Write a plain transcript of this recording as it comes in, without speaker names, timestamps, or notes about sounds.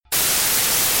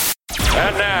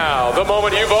And now, the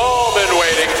moment you've all been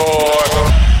waiting for.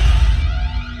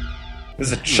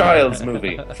 This is a child's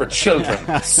movie for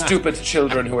children. Stupid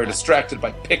children who are distracted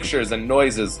by pictures and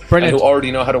noises. Brilliant. And who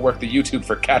already know how to work the YouTube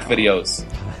for cat videos.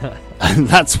 And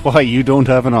that's why you don't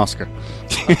have an Oscar.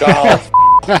 Oh,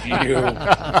 you.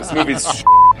 This movie's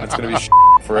it's going to be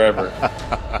forever.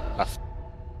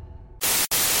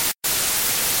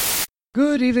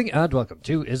 Good evening and welcome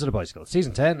to Is It a Bicycle,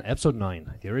 Season 10, Episode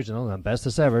 9, the original and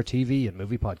bestest ever TV and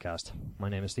movie podcast. My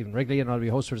name is Stephen Wrigley and I'll be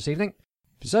your host for this evening.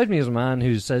 Beside me is a man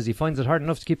who says he finds it hard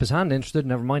enough to keep his hand interested,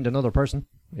 never mind another person.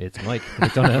 It's Mike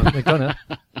McDonough.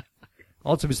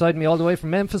 Also beside me all the way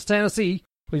from Memphis, Tennessee,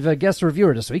 we've a guest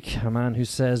reviewer this week, a man who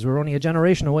says we're only a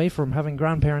generation away from having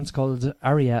grandparents called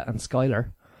Aria and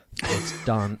Skylar. It's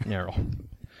Don Nero.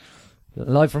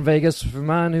 Live from Vegas, a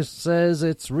man who says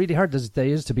it's really hard these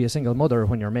days to be a single mother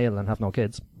when you're male and have no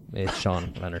kids. It's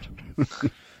Shaun Leonard.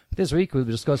 This week we'll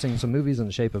be discussing some movies in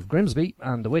the shape of Grimsby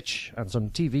and The Witch, and some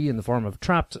TV in the form of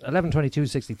Trapped,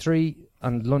 11/22/63,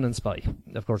 and London Spy.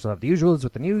 Of course, we'll have the usuals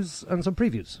with the news and some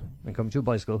previews, and come to a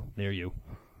bicycle near you.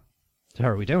 So how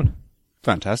are we doing?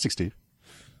 Fantastic, Steve.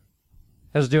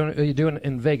 How's it doing? Are you doing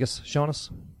in Vegas, Shaunus?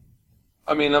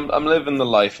 I mean, I'm living the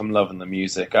life. I'm loving the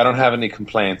music. I don't have any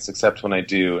complaints except when I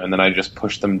do, and then I just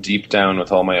push them deep down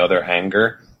with all my other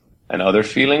anger and other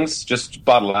feelings. Just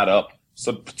bottle that up.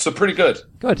 So pretty good.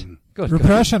 Good.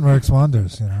 Repression works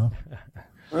wonders, you know.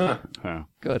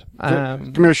 Good.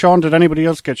 Come here, Shaun. Did anybody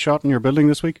else get shot in your building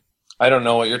this week? I don't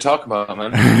know what you're talking about,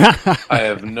 man. I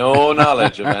have no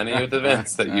knowledge of any of the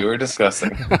events that you are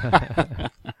discussing.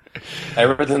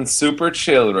 Everything's super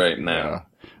chill right now.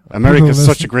 America's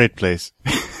such a great place.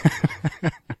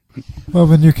 Well,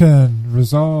 when you can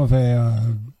resolve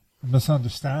a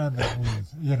misunderstanding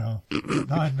with,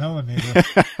 9mm.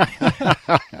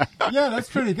 Yeah, that's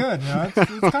pretty good. You know,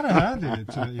 it's kind of handy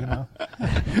to,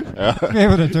 be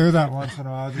able to do that once in a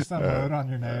while. Just unload on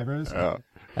your neighbors.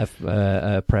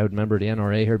 A proud member of the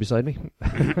NRA here beside me.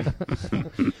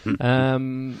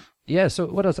 Yeah, so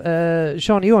what else?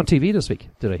 Shaun, you on TV this week,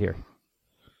 did I hear?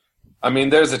 I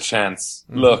mean, there's a chance.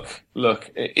 Look,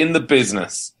 in the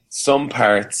business, some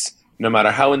parts, no matter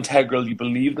how integral you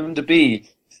believe them to be,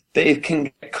 they can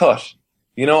get cut.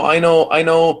 You know, I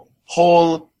know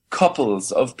whole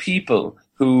couples of people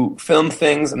who film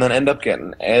things and then end up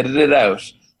getting edited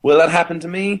out. Will that happen to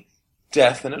me?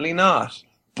 Definitely not.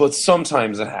 But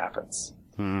sometimes it happens.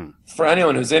 For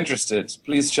anyone who's interested,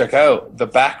 please check out the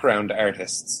background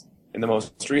artists in the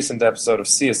most recent episode of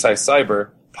CSI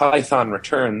Cyber, Python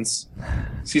Returns,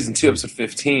 Season 2, Episode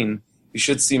 15. You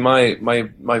should see my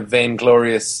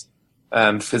vainglorious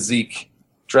physique,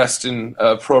 dressed in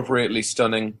appropriately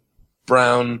stunning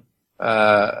brown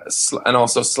and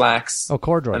also slacks. Oh,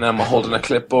 corduroy. And I'm holding a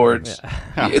clipboard.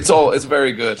 Yeah. It's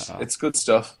very good. It's good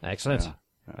stuff. Excellent. Yeah.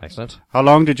 Excellent. How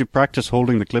long did you practice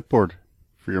holding the clipboard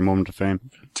for your moment of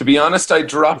fame? To be honest, I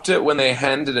dropped it when they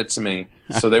handed it to me.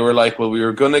 So they were like, well, we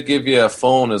were going to give you a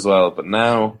phone as well, but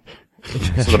now...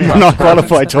 So you're not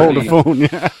qualified to hold a phone,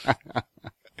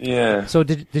 Yeah. So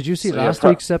did you see last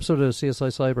week's episode of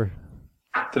CSI Cyber?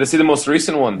 Did I see the most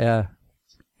recent one? Yeah.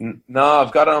 No,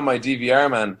 I've got it on my DVR,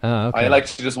 man. Oh, okay. I like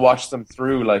to just watch them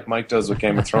through like Mike does with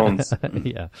Game of Thrones.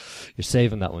 Yeah. You're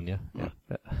saving that one, yeah?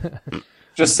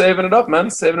 Just saving it up, man.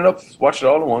 Saving it up. Watch it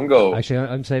all in one go. Actually,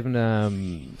 I'm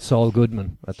saving Saul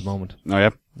Goodman at the moment. Oh,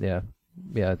 yeah?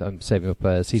 Yeah, I'm saving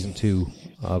up Season 2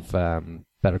 of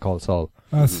Better Call Saul.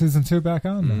 Season 2 back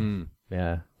on then?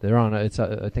 Yeah. They're on, I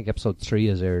think Episode 3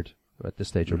 is aired at this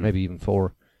stage, or maybe even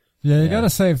 4. Yeah, you gotta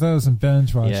save those and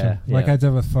binge watch them, like I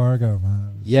did with Fargo,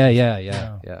 man. Yeah.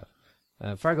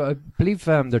 Fargo, I believe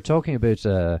they're talking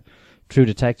about True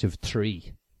Detective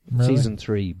 3, Season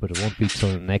 3, but it won't be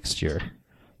till next year.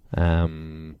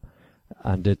 And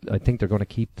I think they're going to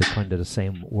keep the kind of the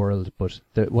same world, but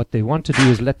what they want to do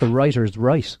is let the writers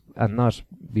write and not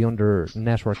be under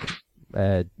network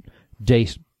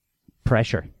date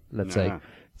pressure, let's say.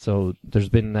 So there's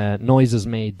been noises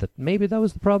made that maybe that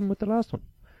was the problem with the last one.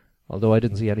 Although I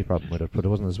didn't see any problem with it, but it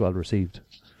wasn't as well received.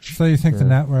 So you think the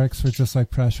networks were just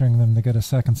like pressuring them to get a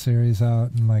second series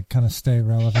out and like kind of stay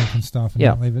relevant and stuff and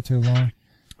not leave it too long?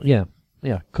 Yeah,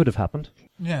 could have happened.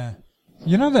 Yeah.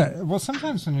 You know that, well,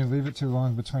 sometimes when you leave it too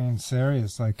long between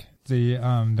series, like the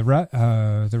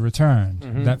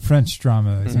Return, that French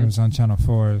drama, I think it was on Channel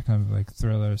 4, kind of like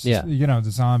thrillers. Yeah. You know,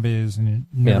 the zombies, and you're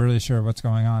never really sure what's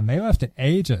going on. They left it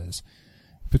ages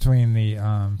between the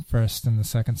first and the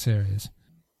second series.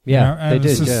 Yeah, you know, they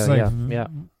did. Yeah.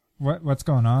 What's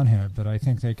going on here? But I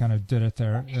think they kind of did it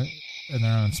there in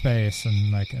their own space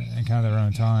and like in kind of their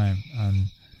own time, and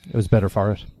it was better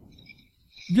for it.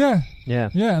 Yeah, Yeah.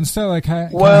 Yeah, and still like kind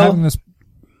of Well- having this.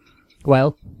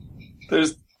 Well,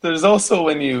 There's also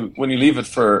when you leave it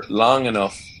for long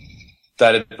enough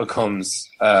that it becomes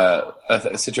a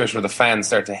situation where the fans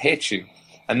start to hate you,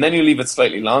 and then you leave it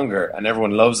slightly longer, and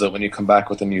everyone loves it when you come back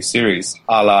with a new series,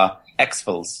 a la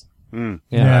X-Files.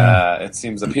 yeah. It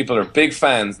seems that people are big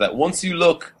fans that once you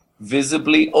look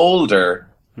visibly older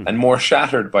and more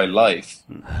shattered by life,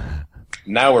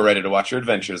 now we're ready to watch your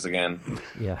adventures again.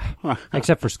 Yeah.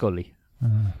 Except for Scully.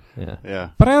 Yeah. Yeah.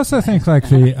 But I also think like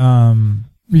the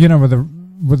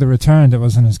with the return, it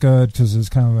wasn't as good because it was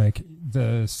kind of like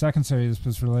the second series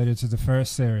was related to the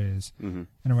first series in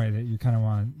a way that you kind of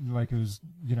want, like it was,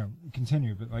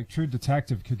 continue. But like True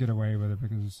Detective could get away with it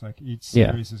because like each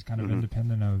series is kind of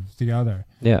independent of the other.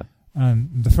 Yeah.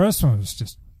 And the first one was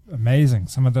just amazing.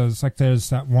 Some of those, like there's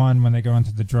that one when they go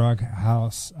into the drug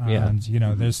house and,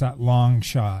 there's that long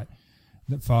shot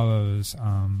that follows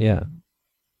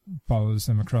follows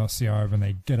them across the yard when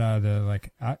they get out of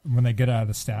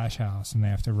the stash house and they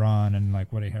have to run, and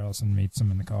like Woody Harrelson meets them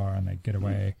in the car and they get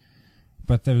away.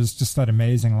 But there was just that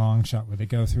amazing long shot where they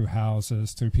go through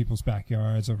houses, through people's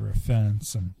backyards, over a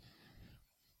fence, and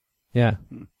Yeah.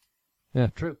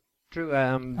 True.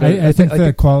 I think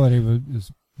the quality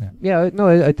was.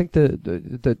 I think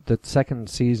the second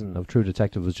season of True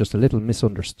Detective was just a little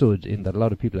misunderstood in that a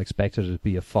lot of people expected it to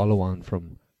be a follow-on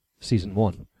from season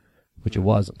 1, which it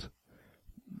wasn't.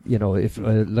 If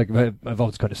I've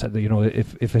always kind of said that,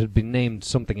 if it had been named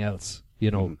something else,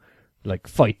 like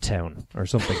Fight Town or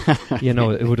something,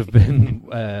 it would have been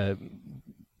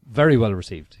very well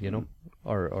received,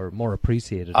 or more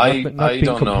appreciated. I not being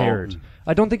don't know. compared.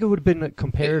 I don't think it would have been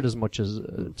compared as much as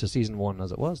to season 1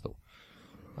 as it was, though.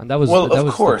 And that was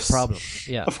of course the problem.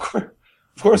 Yeah, of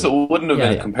course, it wouldn't have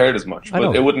been compared as much,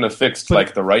 but it wouldn't have fixed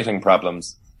like the writing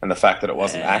problems and the fact that it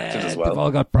wasn't acted as well. They've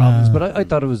all got problems, but I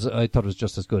thought it was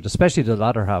just as good. Especially the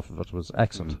latter half of it was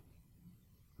excellent.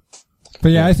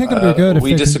 But yeah, I think it'd be good if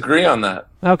we disagree on that.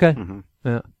 Okay,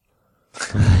 yeah.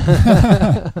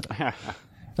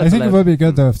 I think it would be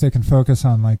good though if they can focus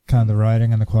on like kind of the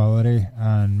writing and the quality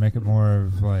and make it more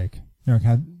of like kind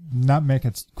of not make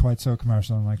it quite so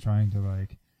commercial and like trying to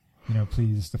like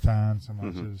please the fans so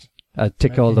much as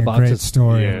tick all the a boxes. great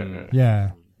story.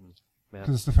 Yeah.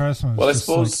 Because the first one was Well, I just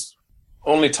suppose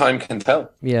only time can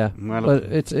tell. Yeah, but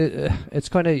it's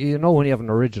kind of when you have an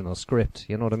original script,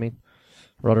 you know what I mean,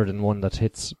 rather than one that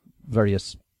hits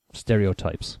various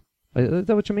stereotypes. Is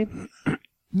that what you mean?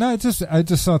 No, I just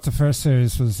thought the first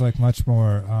series was like much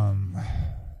more.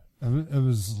 It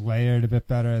was layered a bit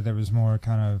better. There was more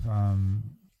kind of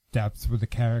depth with the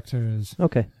characters.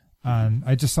 Okay. And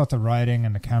I just thought the writing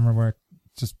and the camera work,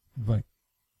 just like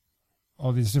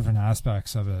all these different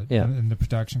aspects of it, and the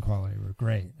production quality were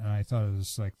great. And I thought it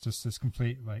was like just this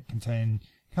complete, like contained,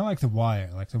 kind of like The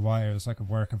Wire. Like The Wire is like a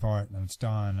work of art, and it's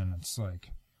done, and it's like,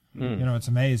 it's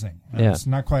amazing. And it's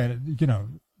not quite,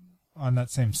 on that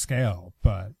same scale,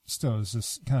 but still it's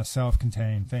this kind of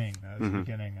self-contained thing that has a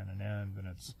beginning and an end, and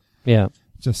it's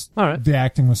just the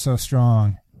acting was so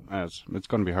strong. It's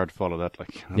going to be hard to follow that.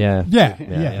 Like,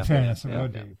 In fairness, it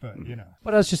would be, but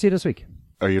What else did you see this week?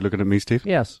 Are you looking at me, Steve?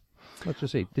 Yes. What did you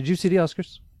see? Did you see the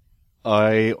Oscars?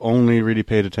 I only really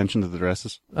paid attention to the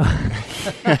dresses.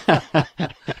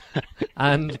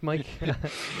 And Mike,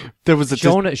 there was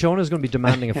Shaun is going to be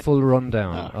demanding a full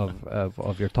rundown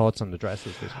of your thoughts on the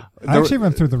dresses this week. I actually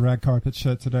went through the red carpet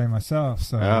shit today myself.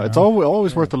 So it's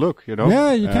always worth a look,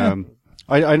 Yeah, you can.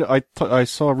 I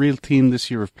saw a real theme this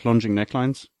year of plunging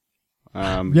necklines.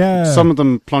 Some of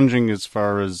them plunging as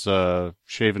far as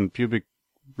shaven pubic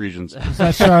regions. Was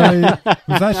that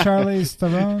Charlize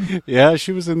Theron? Yeah,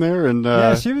 she was in there, and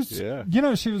she was. Yeah.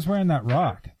 She was wearing that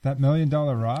rock, that $1 million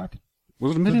rock.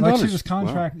 Was it $1 million? Like she was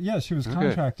contracted. Wow. Yeah, she was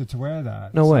contracted to wear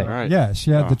that. No way. Right. Yeah,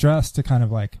 she had the dress to kind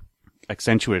of like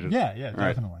accentuate it. Yeah,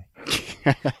 definitely.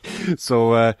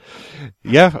 So,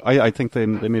 I think they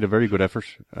made a very good effort,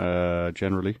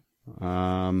 generally.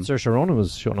 Saoirse Ronan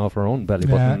was showing off her own belly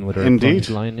button with her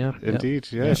line. Indeed.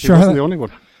 She wasn't the only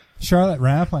one. Charlotte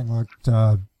Rampling looked,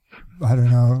 I don't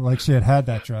know, like she had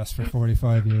that dress for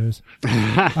 45 years.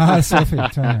 Sophie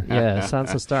Turner. Yeah,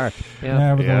 Sansa Stark.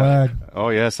 Yeah, with the leg. Oh,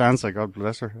 yeah, Sansa, God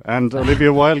bless her. And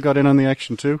Olivia Wilde got in on the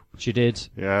action, too. She did.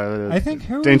 Yeah. I think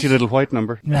dainty little white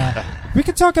number. Yeah. We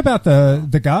could talk about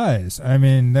the guys. I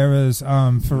mean, there was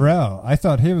Pharrell. I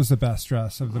thought he was the best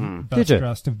dressed of the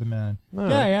dressed of the men.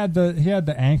 Yeah, he had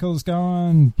the ankles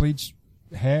going, bleached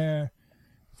hair.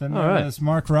 Then there was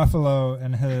Mark Ruffalo,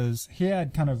 and he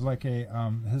had kind of like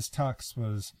his tux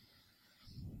was,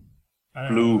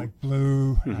 Blue. like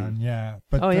Blue, and yeah.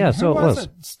 But Oh, yeah, so it was.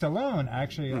 Stallone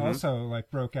actually also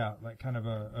like broke out like kind of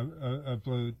a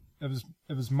blue. It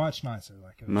was much nicer.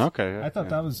 Like it was, Okay, yeah, I thought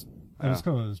that was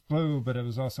cool. It was blue, but it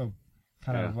was also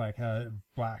kind of like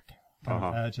black kind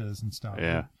of edges and stuff.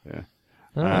 Yeah.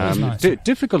 Nice.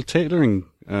 Difficult tailoring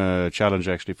challenge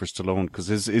actually for Stallone, because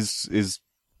his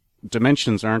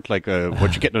dimensions aren't like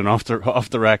what you're getting an off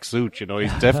the rack suit. You know,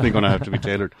 he's definitely going to have to be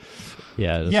tailored.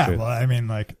 Yeah, that's true. Well, I mean,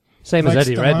 like same as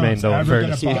Eddie Redmayne, though. In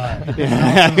fairness, Yeah,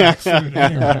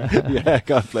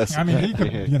 God bless him. I mean, he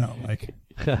could, you know, like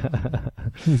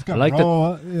he's got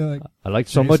I liked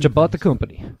so much about the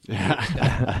company.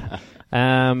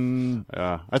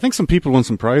 I think some people won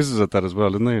some prizes at that as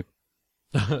well, didn't they?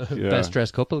 Best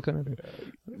dressed couple, kind of thing.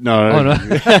 No.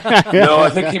 No, I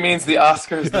think he means the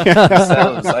Oscars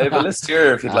themselves. I have a list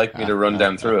here if you'd like me to run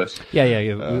down through it.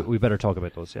 Yeah. We better talk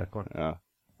about those. Yeah, go on.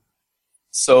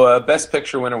 So, Best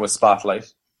Picture winner was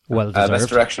Spotlight. Well deserved. Best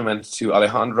Direction went to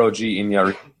Alejandro G.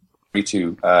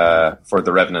 Iñárritu for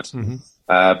The Revenant.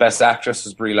 Best Actress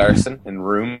was Brie Larson in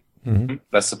Room.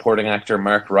 Best Supporting Actor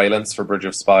Mark Rylance for Bridge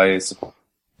of Spies.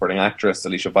 Supporting Actress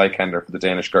Alicia Vikander for The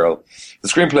Danish Girl. The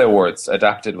Screenplay Awards,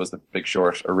 adapted was The Big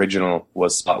Short. Original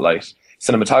was Spotlight.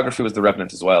 Cinematography was The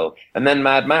Revenant as well. And then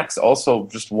Mad Max also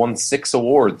just won 6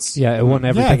 awards. Yeah, it won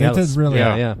everything else. Did really.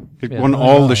 It won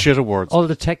all the shit awards. All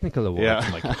the technical awards.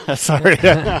 Yeah. Sorry.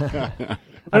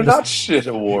 They're not shit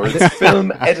awards.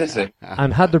 Film editing.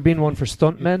 And had there been one for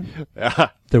stuntmen,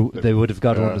 they would have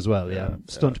got one as well. Yeah,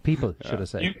 stunt people, should I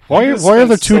say? Why are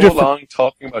there two different? So long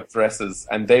talking about dresses,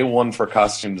 and they won for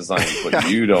costume design, but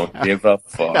you don't give a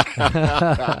fuck.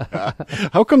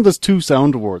 How come there's 2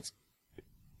 sound awards?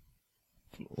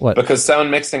 What? Because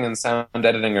sound mixing and sound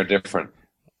editing are different.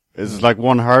 Is it like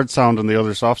one hard sound and the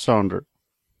other soft sounder?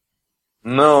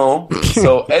 No.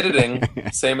 So editing,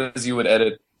 same as you would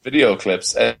edit video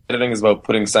clips. Editing is about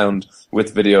putting sound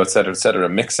with video, etc., etc.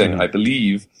 Mixing, I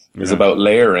believe, is about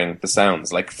layering the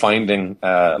sounds, like finding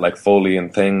like Foley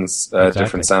and things,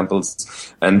 different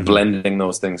samples, and blending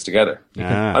those things together.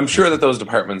 I'm sure that those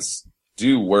departments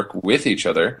do work with each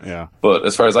other, but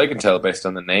as far as I can tell, based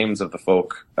on the names of the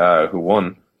folk who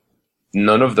won,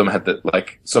 none of them had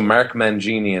so Mark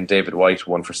Mangini and David White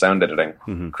won for sound editing.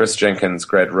 Chris Jenkins,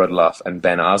 Greg Rudloff, and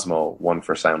Ben Osmo won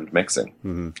for sound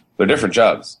mixing. They're different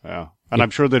jobs. Yeah. And I'm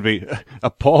sure they'd be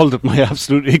appalled at my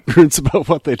absolute ignorance about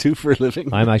what they do for a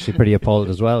living. I'm actually pretty appalled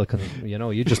as well, because, you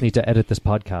know, you just need to edit this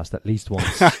podcast at least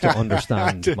once to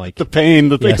understand, Mike. The pain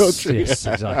that they go through. Yes,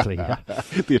 exactly. Yeah.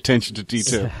 The attention to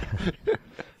detail.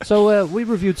 So we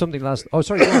reviewed something last... Oh,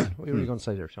 sorry, go on. What were you going to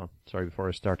say there, Shaun? Sorry, before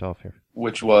I start off here.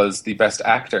 Which was the best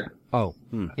actor. Oh,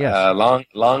 yes.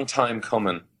 Long time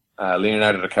coming.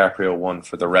 Leonardo DiCaprio won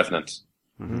for The Revenant.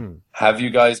 Have you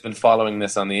guys been following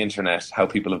this on the internet, how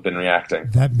people have been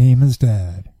reacting? That meme is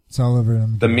dead. It's all over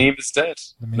them. The meme is dead.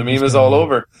 The meme is all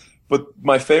over. But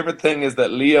my favorite thing is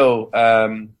that Leo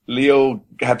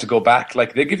had to go back.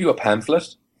 Like, they give you a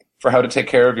pamphlet for how to take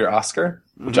care of your Oscar,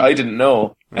 which I didn't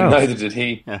know, and neither did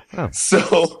he.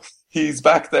 So he's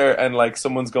back there, and like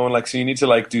someone's going like, so you need to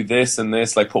like do this and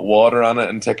this, like put water on it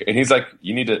and take it. And he's like,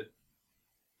 you need to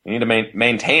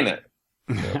maintain it.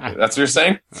 That's what you're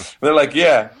saying? And they're like,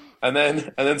 yeah. And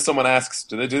then someone asks,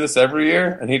 do they do this every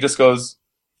year? And he just goes,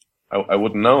 I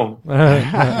wouldn't know.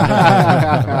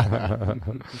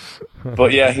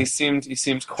 But yeah, he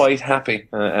seemed quite happy,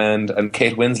 and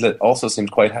Kate Winslet also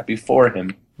seemed quite happy for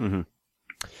him.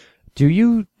 Do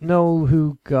you know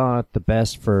who got the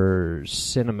best for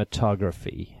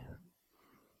cinematography?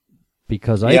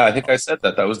 Because I think I said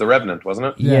that. That was The Revenant, wasn't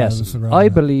it? Yeah, yes, it was The Revenant. I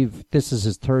believe this is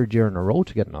his 3rd year in a row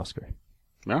to get an Oscar.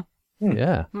 Yeah?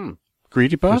 Yeah.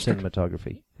 Greedy For bastard.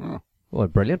 cinematography. Oh. Well, a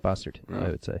brilliant bastard, I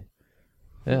would say.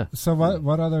 Yeah. So what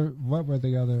were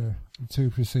the other 2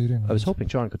 preceding ones? I was hoping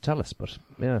Shaun could tell us, but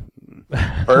yeah.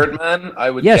 Birdman, I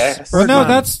would Yes, guess. Well, no,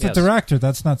 Birdman, that's the director.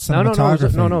 That's not No,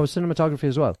 cinematography. no, cinematography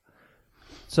as well.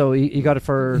 So he got it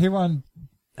for... He won...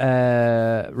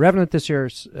 Revenant this year,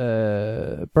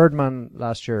 Birdman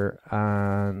last year,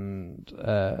 and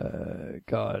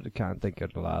God, I can't think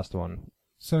of the last one.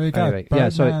 So he got Anyway,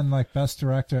 Birdman, like best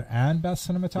director and best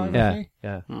cinematography.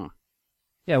 Yeah.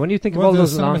 Yeah, when you think of all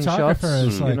those long shots, cinematographer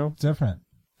is like you know. different.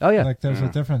 Oh yeah, Like there's a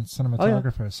different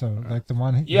cinematographer. So like the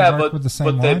one he Yeah, worked with the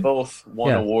same but they one. both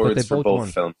won awards for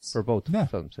both films. For both Yeah.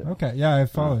 films. Yeah. Okay, yeah, I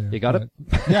follow you. You got it?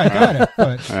 Yeah, I got it.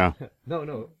 But Yeah.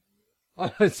 No.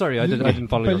 Oh, sorry, I didn't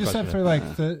follow But your you question. said for like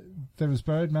there was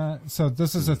Birdman. So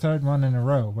this is the 3rd one in a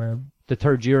row where. The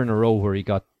 3rd year in a row where he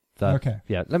got that. Okay.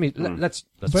 Yeah. Let's.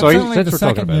 But So it's he- only since the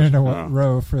we're talking 2nd year in about a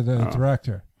row for the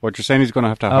director. What you're saying, he's going to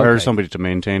have to hire Okay. somebody to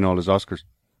maintain all his Oscars.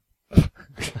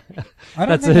 I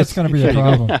don't think that's going to be a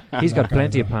problem. He's got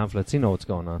plenty of pamphlets. He knows what's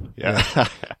going on. Yeah.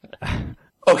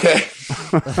 Okay.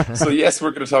 So yes,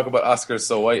 we're going to talk about Oscars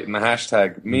So White in the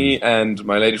hashtag. Me and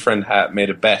my lady friend made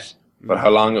a bet about how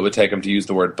long it would take him to use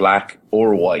the word black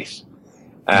or white.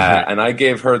 And I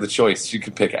gave her the choice. She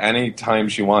could pick any time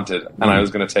she wanted, and I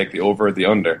was going to take the over or the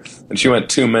under. And she went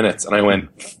 2 minutes, and I went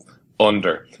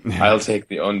under. I'll take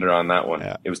the under on that one.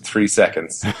 Yeah. It was 3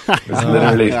 seconds. It was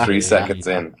literally 3 seconds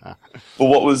in. But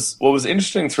what was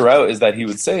interesting throughout is that he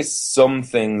would say some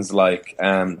things like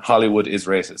Hollywood is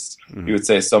racist. He would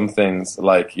say some things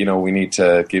like, we need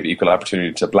to give equal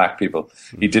opportunity to black people.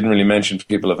 He didn't really mention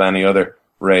people of any other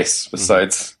race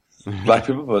besides black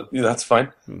people, but that's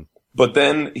fine. But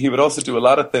then he would also do a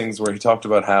lot of things where he talked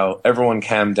about how everyone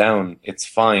calm down, it's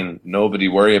fine, nobody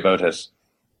worry about it.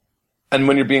 And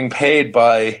when you're being paid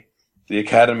by the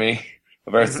Academy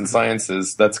of Arts and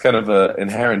Sciences, that's kind of an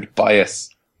inherent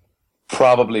bias,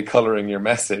 probably coloring your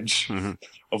message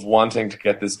of wanting to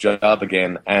get this job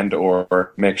again and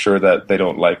or make sure that they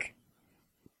don't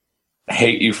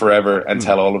hate you forever and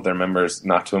tell all of their members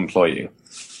not to employ you.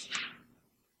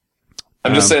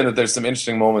 I'm just saying that there's some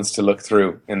interesting moments to look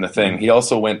through in the thing. He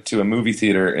also went to a movie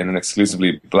theater in an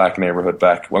exclusively black neighborhood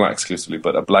not exclusively,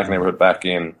 but a black neighborhood back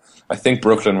in, I think,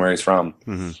 Brooklyn, where he's from,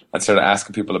 and started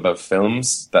asking people about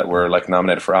films that were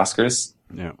nominated for Oscars.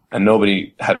 Yeah. And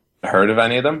nobody had heard of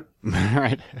any of them.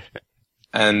 Right.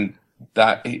 And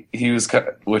that he was,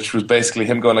 which was basically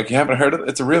him going you haven't heard of it?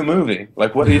 It's a real movie.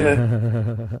 What are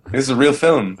you, this is a real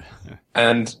film.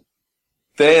 And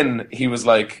then he was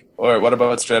all right, what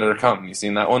about Straight Outta Compton? You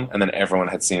seen that one? And then everyone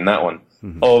had seen that one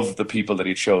of the people that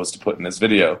he chose to put in his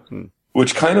video,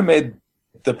 which kind of made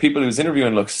the people he was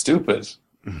interviewing look stupid.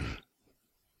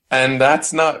 And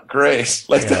that's not great.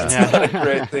 That's not a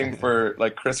great thing for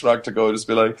Chris Rock to go just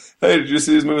be hey, did you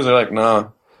see these movies? They're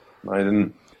no, I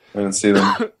didn't see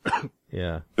them.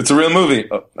 Yeah. It's a real movie.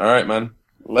 Oh, all right, man.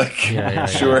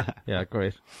 Sure. Yeah,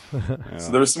 great.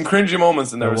 So there were some cringy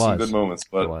moments and there were some good moments,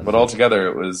 but altogether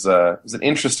it was an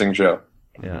interesting show.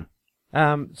 Yeah.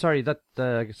 Sorry, that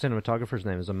cinematographer's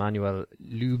name is Emmanuel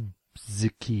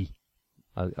Lubezki.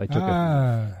 I took it.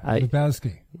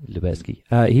 Lubezki.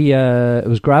 It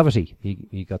was Gravity.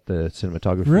 He got the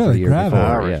cinematography for the year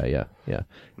before. Yeah.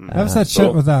 That was that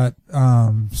shit with that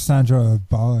Sandra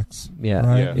Bullock's. Yeah.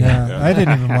 Right? Yeah. I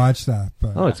didn't even watch that,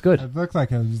 but it's good. It looked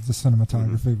like the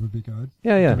cinematography would be good.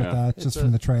 Yeah. With that, just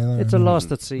from the trailer. It's a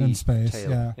Lost at Sea in space.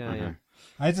 Tale. Yeah.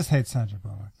 I just hate Sandra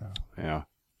Bullock though. Yeah.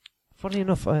 Funny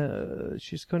enough,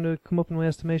 she's kind of come up in my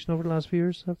estimation over the last few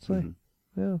years, I have to say.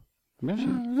 Yeah. She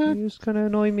used to kind of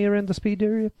annoy me around the speed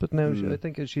area, but now I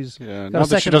think she's got now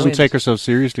that she doesn't take herself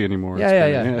seriously anymore.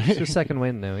 Yeah. She's a second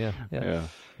win now. Yeah.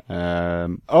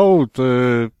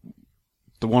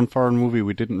 The one foreign movie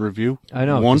we didn't review. I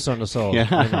know. One. The Son of Saul.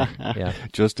 Yeah.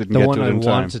 Just didn't get to it in time. The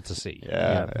one I wanted to see.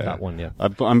 Yeah. That one. Yeah.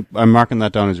 I'm marking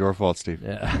that down as your fault, Steve.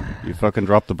 Yeah. You fucking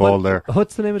dropped the ball there.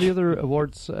 What's the name of the other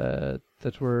awards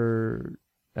that were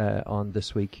on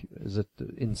this week? Is it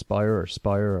Inspire or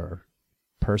Spire or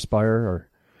Perspire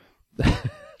or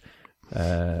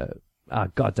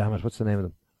God damn it, what's the name of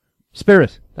them?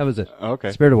 Spirit, that was it.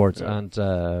 Okay. Spirit Awards. And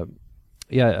what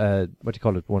do you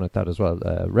call it, won at that as well.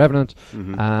 Revenant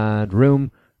and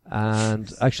Room,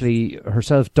 and actually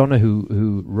herself, Donna,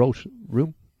 who wrote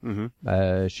Room,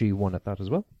 she won at that as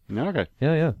well. Okay.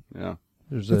 Yeah.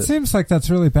 It seems like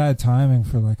that's really bad timing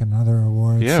for another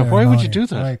award. Yeah, why would you do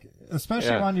that?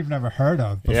 Especially one you've never heard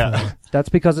of before. Yeah. That's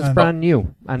because it's brand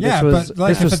new. And this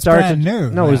was started brand new.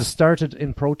 No, it was started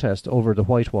in protest over the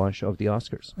whitewash of the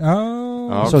Oscars.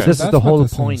 Oh. So this is the whole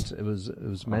point. It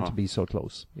was meant to be so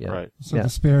close. Yeah. Right. So the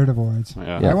Spirit Awards.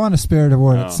 Yeah. I won a Spirit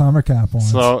Award at summer camp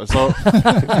once.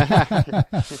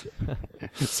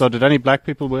 So did any black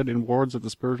people win awards at the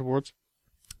Spirit Awards?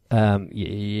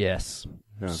 Yes.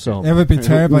 Okay. So it would be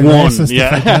terribly racist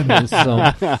if I didn't. So,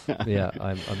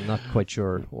 I'm not quite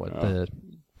sure what the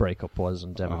breakup was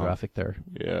in demographic there.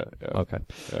 Yeah. Okay.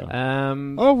 Yeah.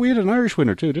 We had an Irish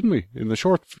winner too, didn't we? In the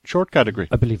short category.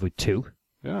 I believe we had two.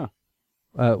 Yeah.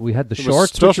 We had the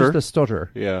shorts, which was the Stutter.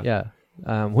 Yeah.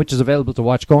 Which is available to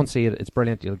watch. Go and see it. It's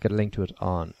brilliant. You'll get a link to it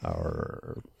on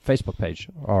our Facebook page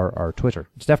or our Twitter.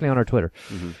 It's definitely on our Twitter.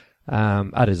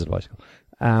 At Is It a Bicycle.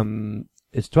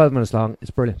 It's 12 minutes long. It's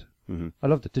brilliant. I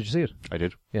loved it. Did you see it? I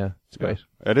did. Yeah, it's great.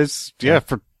 It is.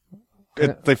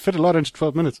 They fit a lot into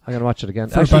 12 minutes. I'm going to watch it again.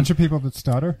 For a bunch of people that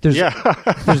stutter? There's,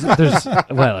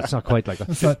 well, it's not quite like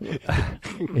that.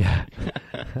 Yeah.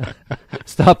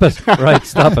 Stop it. Right,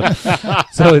 stop it.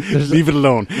 So Leave it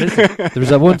alone.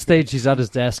 There's at one stage he's at his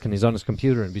desk and he's on his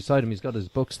computer, and beside him he's got his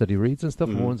books that he reads and stuff.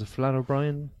 And one's a Flann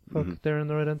O'Brien book there on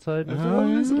the right hand side.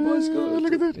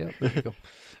 Look at that. Yeah, there you go.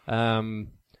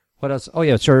 What else? Oh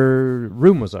yeah, sure.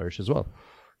 Room was Irish as well.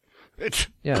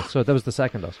 Yeah, so that was the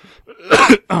second Oscar.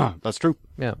 That's true.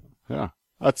 Yeah.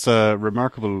 That's a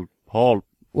remarkable haul.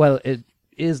 Well, it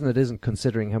is and it isn't,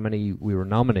 considering how many we were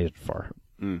nominated for.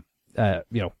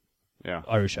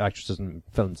 Irish actresses in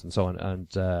films and so on. And,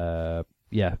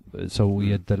 so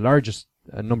we had the largest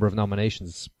number of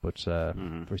nominations, but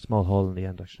very small haul in the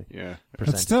end, actually. Yeah.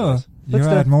 But still, you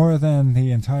had more than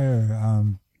the entire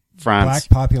France. black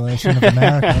population of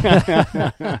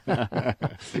America.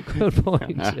 Good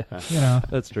point, yeah. You know.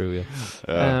 That's true,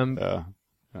 yeah.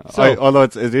 Although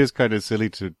it is kind of silly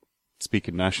to speak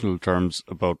in national terms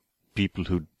about people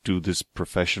who do this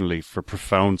professionally for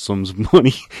profound sums of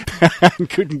money and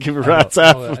couldn't give a rat's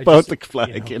ass about the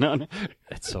flag, you know.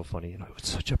 It's so funny, it's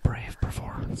such a brave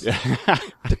performance. Yeah.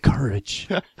 The courage.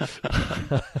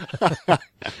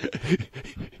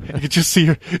 I could just see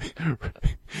her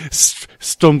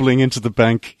stumbling into the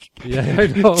bank. Yeah, I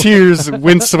know. Tears,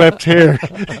 windswept hair,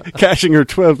 cashing her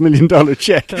 $12 million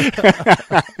check.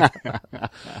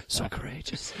 So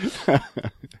courageous.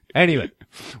 Anyway.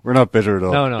 We're not bitter at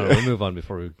all. No, we'll move on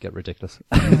before we get ridiculous.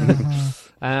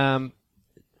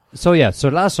 So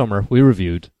last summer we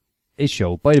reviewed a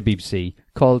show by the BBC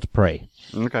called Prey.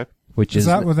 Okay. Which is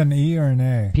that with an E or an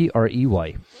A?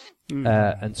 Prey.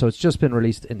 And so it's just been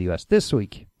released in the US this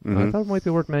week. I thought it might be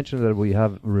worth mentioning that we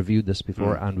have reviewed this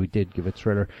before, and we did give a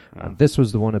thriller. And this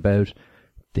was the one about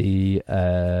the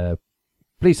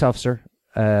police officer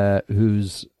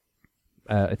who's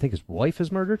I think his wife is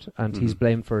murdered, and he's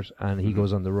blamed for it, and he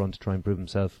goes on the run to try and prove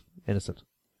himself innocent.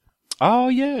 Oh,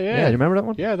 yeah. Yeah, you remember that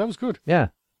one? Yeah, that was good. Yeah.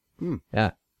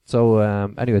 Yeah. So,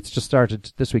 anyway, it's just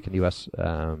started this week in the US,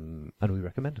 and we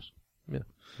recommend it. Yeah.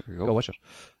 Go watch it.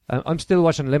 I'm still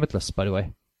watching Limitless, by the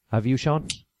way. Have you, Shaun?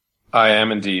 I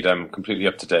am indeed. I'm completely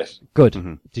up to date.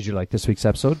 Good. Did you like this week's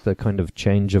episode? The kind of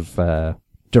change of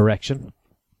direction?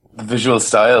 The visual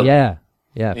style. Yeah.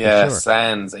 Yeah, yeah, for sure.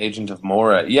 Sans, Agent of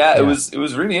Mora. Yeah, it was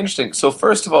really interesting. So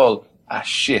first of all,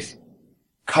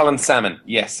 Colin Salmon.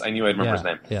 Yes, I knew I'd remember his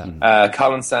name. Yeah.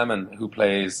 Colin Salmon, who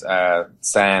plays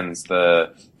Sans,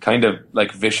 the kind of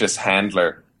like vicious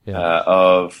handler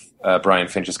of Brian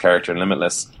Finch's character in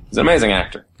Limitless. He's an amazing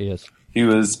actor. He is. He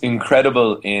was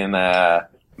incredible in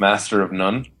Master of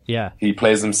None. Yeah. He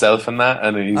plays himself in that,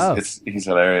 and he's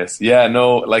hilarious. Yeah,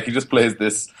 no, like he just plays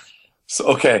this. So,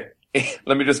 okay.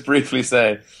 Let me just briefly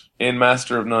say, in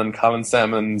Master of None, Colin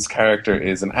Salmon's character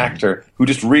is an actor who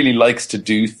just really likes to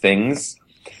do things.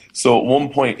 So at one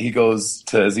point, he goes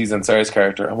to Aziz Ansari's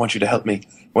character, I want you to help me.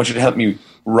 I want you to help me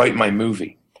write my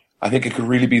movie. I think it could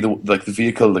really be the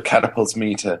vehicle that catapults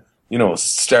me to,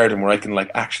 stardom, where I can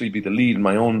actually be the lead in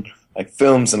my own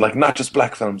films, and not just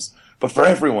black films, but for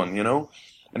everyone, And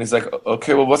he's like,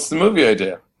 okay, well, what's the movie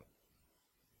idea?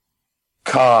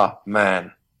 Car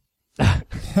Man.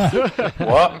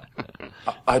 What?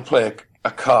 I play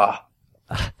a car.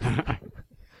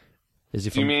 Is he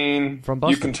do you mean from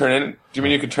Boston? You can turn in? Do you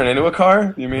mean you can turn into a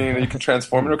car? You mean you can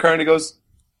transform into a car? And he goes,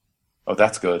 "Oh,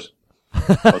 that's good.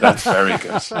 Oh, that's very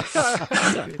good."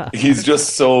 He's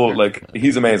just so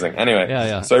he's amazing. Anyway,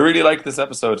 yeah. So I really liked this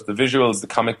episode. The visuals, the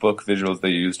comic book visuals they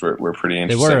used were pretty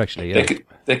interesting. They were actually. Yeah.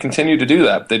 They continue to do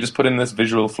that. They just put in this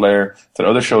visual flair that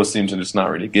other shows seem to just not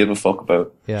really give a fuck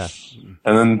about. Yeah.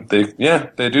 And then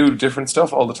they do different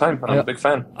stuff all the time. And I'm a big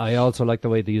fan. I also like the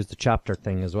way they used the chapter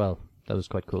thing as well. That was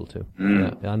quite cool too.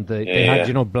 Yeah. And they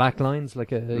had black lines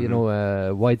like a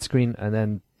widescreen, and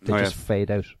then they just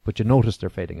fade out. But you notice they're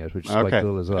fading out, which is quite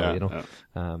cool as well.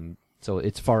 Yeah. So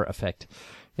it's for effect.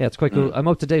 Yeah, it's quite cool. I'm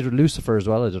up to date with Lucifer as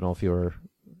well. I don't know if you're.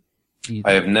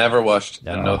 I have never watched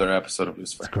another episode of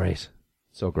Lucifer. It's great.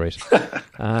 So great.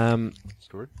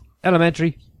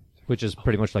 Elementary, which is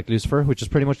pretty much like Lucifer, which is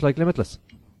pretty much like Limitless.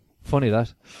 Funny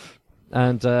that.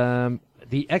 And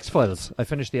the X-Files. I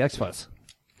finished the X-Files.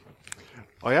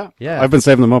 Oh, yeah? Yeah. I've been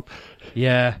saving them up.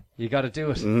 Yeah, you got to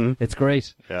do it. It's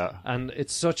great. Yeah. And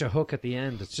it's such a hook at the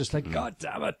end. It's just like, God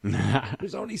damn it.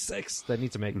 There's only 6. They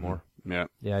need to make more. Yeah.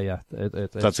 Yeah.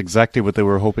 That's exactly what they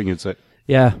were hoping you'd say.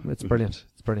 Yeah, it's brilliant.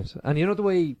 It's brilliant. And you know the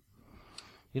way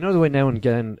now and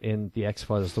again in the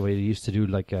X-Files, the way they used to do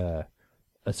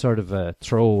a sort of a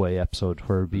throwaway episode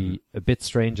where it'd be a bit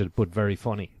strange but very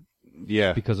funny.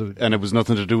 Yeah. And it was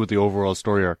nothing to do with the overall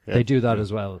story arc. Yeah. They do that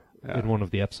as well in one of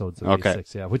the episodes of these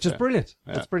 6, which is brilliant.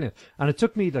 It's brilliant. And it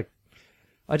took me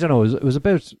I don't know, it was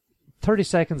about 30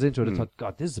 seconds into it, I thought,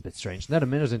 God, this is a bit strange. And then a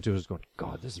minute into it, I was going,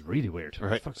 God, this is really weird.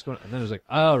 What the fuck's going on? And then I was like,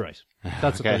 oh, right.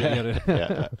 That's okay.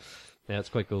 Yeah, it's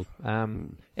quite cool.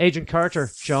 Agent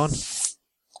Carter, Shaun.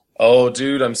 Oh,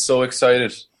 dude, I'm so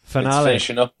excited. Finale. It's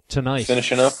finishing up. Tonight.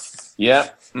 Finishing up. Yeah.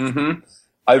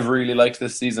 I've really liked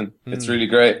this season. It's really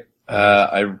great.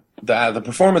 The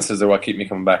performances are what keep me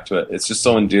coming back to it. It's just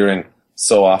so endearing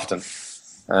so often.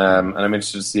 And I'm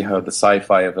interested to see how the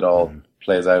sci-fi of it all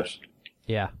plays out.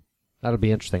 Yeah. That'll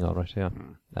be interesting, all right,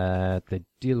 yeah. They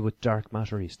deal with dark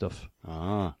matter-y stuff.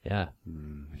 Ah. Yeah.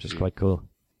 Which is quite cool.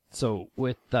 So,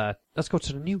 with that, let's go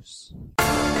to the news.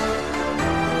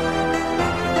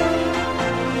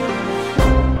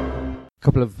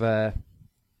 Couple of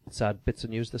sad bits of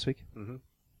news this week.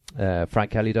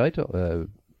 Frank Kelly died,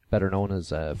 better known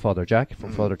as Father Jack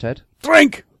from Father Ted.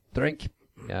 Drink!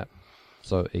 Yeah.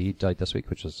 So he died this week,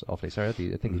 which was awfully sad.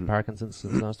 I think he's Parkinson's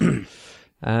since last week.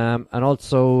 And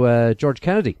also George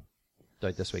Kennedy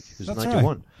died this week, who's 91.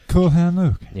 Right. Cool Hand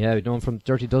Luke. Yeah, we know him from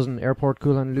Dirty Dozen, Airport,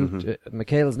 Cool Hand Luke,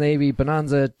 McHale's Navy,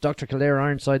 Bonanza, Dr. Kildare,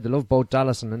 Ironside, The Love Boat,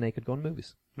 Dallas, and the Naked Gun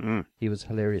movies. He was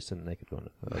hilarious in the Naked Gun.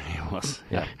 He was.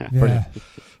 Yeah. Yeah.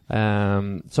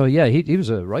 So yeah, he was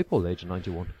a ripe old age of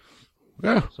 91.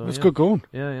 Yeah, So, that's yeah. good going.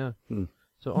 Yeah.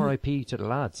 So R.I.P. to the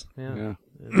lads. Yeah.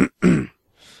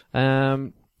 Yeah.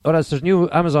 What else? There's a new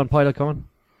Amazon pilot coming.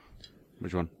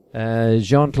 Which one?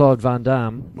 Jean-Claude Van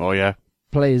Damme Oh, yeah.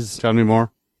 plays Tell me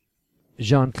more.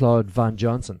 Jean-Claude Van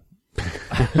Johnson.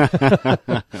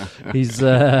 He's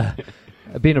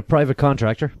being a private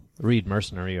contractor, Reed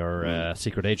mercenary or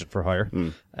secret agent for hire,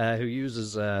 who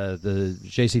uses the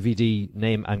JCVD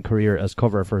name and career as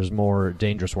cover for his more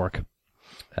dangerous work.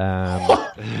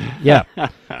 Yeah.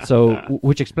 So,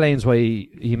 which explains why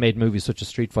he made movies such as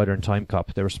Street Fighter and Time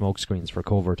Cop. They were smoke screens for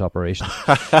covert operations.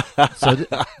 I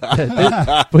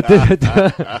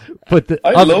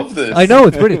love this. I know,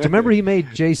 it's brilliant. Do you remember he made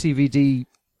JCVD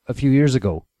a few years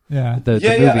ago? Yeah. The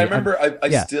movie. I remember. I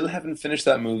still haven't finished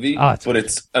that movie, but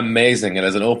it's amazing. And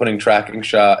as an opening tracking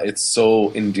shot, it's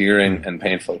so endearing and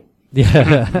painful.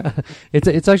 Yeah,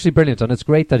 it's actually brilliant, and it's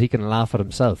great that he can laugh at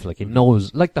himself. Like he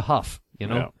knows, like the Huff, you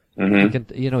know. Yeah. He can,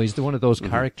 he's one of those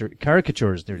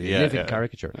caricatures, nearly living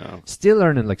caricature. Yeah. Still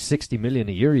earning like 60 million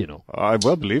a year, you know. I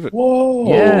well believe it.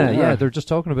 Whoa! Yeah. They're just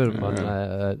talking about him on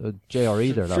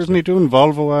JRE there. Isn't he doing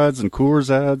Volvo ads and Coors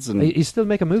ads? And He's still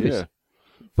making movies. Yeah.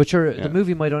 But the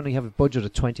movie might only have a budget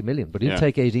of 20 million, but he'll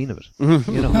take 18 of it. But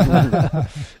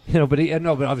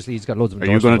obviously he's got loads of. Are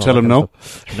you going to tell him no?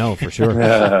 No, for sure.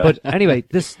 But anyway,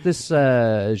 this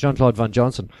Jean-Claude Van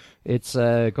Johnson, it's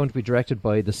going to be directed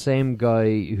by the same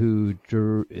guy who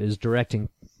is directing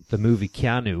the movie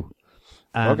Keanu,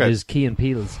 and is Key and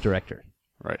Peele's director.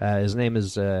 Right. His name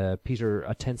is Peter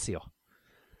Atencio.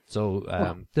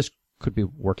 So this could be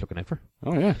worth looking out for.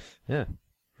 Oh yeah. Yeah.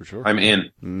 For sure. I'm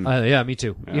in. Yeah, me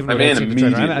too. Yeah. Even I'm though I in haven't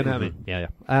seen the trailer, immediately. I'm in. Yeah.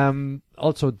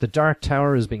 Also, The Dark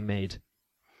Tower is being made.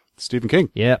 Stephen King.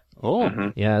 Yeah.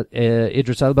 Oh. Yeah.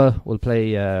 Idris Elba will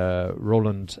play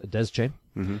Roland Deschain,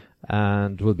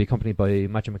 and will be accompanied by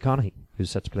Matthew McConaughey, who's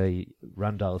set to play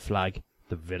Randall Flagg,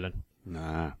 the villain.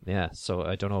 Nah. Yeah. So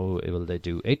I don't know, will they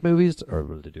do 8 movies or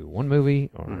will they do 1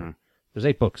 movie? Or there's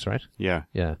 8 books, right? Yeah.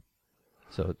 Yeah.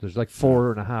 So there's like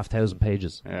 4,500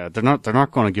 pages. Yeah, they're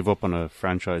not going to give up on a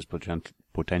franchise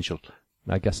potential.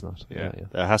 I guess not. Yeah.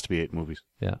 There has to be 8 movies.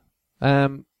 Yeah.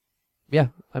 Yeah,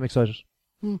 I'm excited.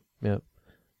 Yeah.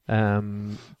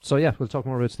 So yeah, we'll talk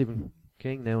more about Stephen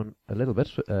King now in a little bit,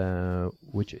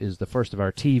 which is the first of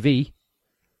our TV,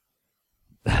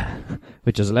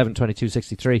 which is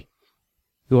 11/22/63.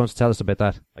 Who wants to tell us about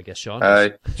that? I guess Shaun.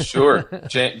 Sure.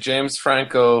 James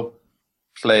Franco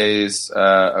plays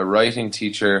a writing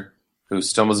teacher who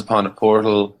stumbles upon a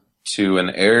portal to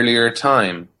an earlier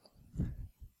time.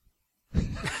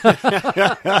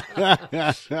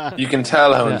 You can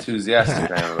tell how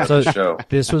enthusiastic I am about the show.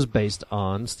 This was based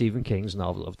on Stephen King's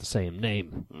novel of the same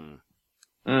name.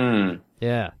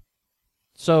 Yeah.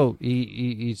 So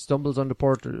he stumbles on the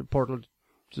portal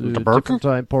to different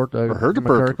time.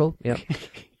 Merkel. Yeah.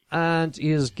 And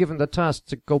he is given the task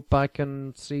to go back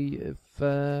and see if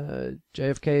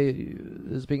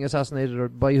JFK is being assassinated or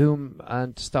by whom,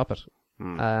 and to stop it.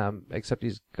 Except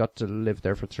he's got to live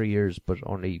there for 3 years, but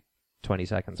only 20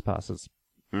 seconds passes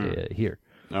here.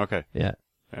 Okay. Yeah.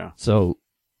 Yeah. So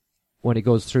when he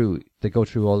goes through, they go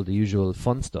through all the usual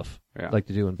fun stuff, like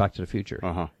they do in Back to the Future.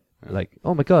 Yeah. Like,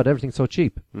 oh my God, everything's so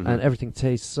cheap, and everything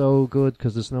tastes so good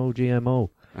because there's no GMO,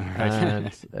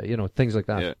 and things like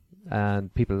that. Yeah.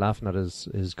 And people laughing at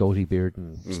his goatee beard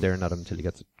and staring at him until he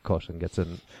gets it cut and gets a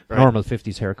normal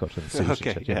 50s haircut and suit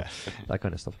and shit, that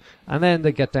kind of stuff. And then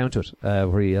they get down to it,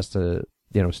 where he has to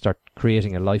start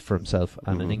creating a life for himself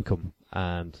and an income.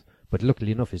 But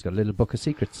luckily enough, he's got a little book of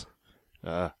secrets.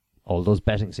 All those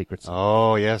betting secrets.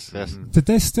 Oh, yes. Did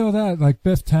they steal that, like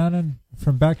Biff Tannen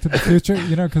from Back to the Future?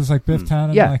 Because like Biff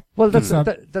Tannen... Yeah, well, that's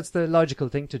the logical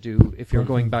thing to do if you're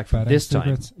going back from this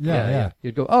time. Yeah.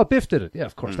 You'd go, oh, Biff did it. Yeah,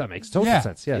 of course, that makes total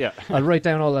sense. Yeah. I'll write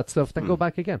down all that stuff, then go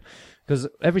back again. Because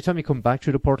every time you come back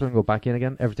through the portal and go back in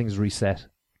again, everything's reset.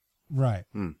 Right.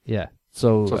 Yeah.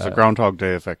 So it's a Groundhog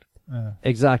Day effect.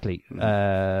 Exactly.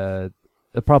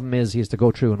 The problem is he has to go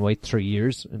through and wait 3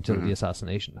 years until the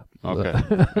assassination. Okay.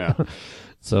 Yeah.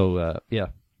 So,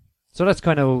 So that's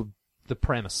kind of the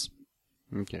premise.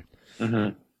 Okay.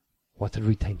 What did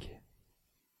we think?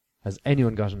 Has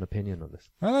anyone got an opinion on this?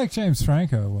 I like James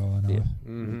Franco well enough.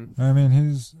 Yeah. I mean,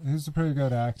 he's a pretty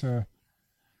good actor.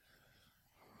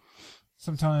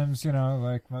 Sometimes,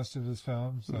 like most of his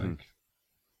films,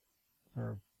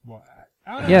 or what?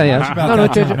 I don't know much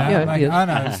about that, man. I don't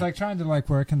know. It's like trying to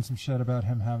work in some shit about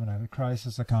him having a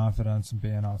crisis of confidence and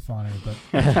being all funny, but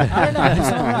I don't know.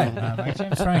 He's all right, man. Like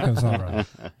James Franco's all right.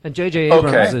 And J.J.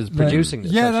 Abrams is producing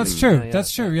this. Yeah, actually. that's true.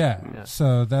 That's true. Yeah.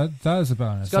 So that is a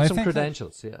bonus. It's got some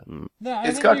credentials.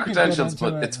 It's got credentials,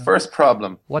 but its first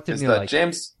problem is that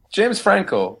James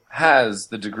Franco has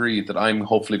the degree that I'm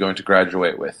hopefully going to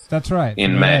graduate with. That's right.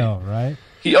 In May, right?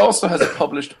 He also has a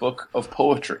published book of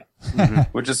poetry,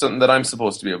 which is something that I'm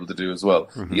supposed to be able to do as well.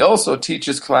 He also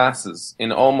teaches classes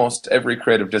in almost every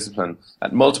creative discipline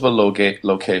at multiple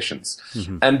locations,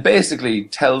 and basically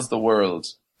tells the world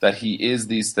that he is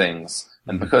these things.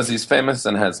 And because he's famous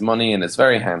and has money and is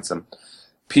very handsome,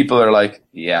 people are like,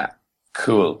 yeah,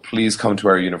 cool, please come to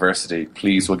our university.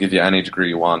 Please, we'll give you any degree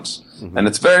you want. And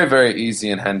it's very, very easy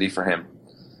and handy for him,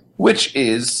 which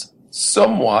is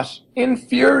somewhat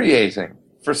infuriating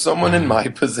for someone in my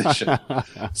position.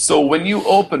 So when you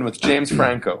open with James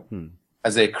Franco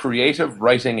as a creative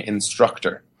writing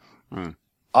instructor,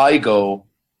 I go,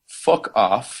 fuck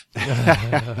off.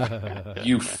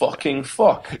 You fucking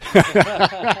fuck.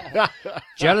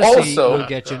 Jealousy will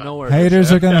get you nowhere.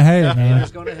 Haters are going to hate, man.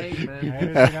 Haters going to hate,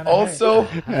 man.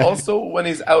 Also, when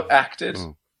he's out-acted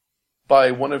by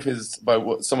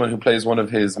someone who plays one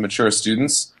of his mature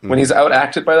students, when he's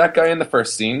out-acted by that guy in the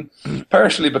first scene,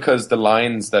 partially because the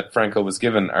lines that Franco was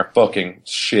given are fucking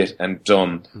shit and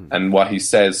dumb, and what he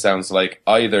says sounds like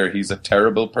either he's a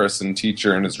terrible person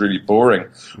teacher and is really boring,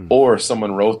 or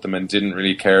someone wrote them and didn't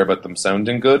really care about them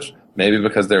sounding good, maybe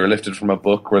because they were lifted from a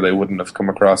book where they wouldn't have come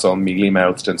across all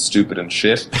mealy-mouthed and stupid and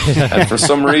shit, and for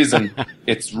some reason,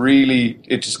 it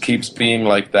just keeps being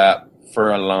like that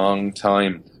for a long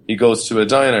time. He goes to a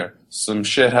diner. Some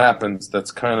shit happens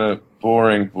that's kind of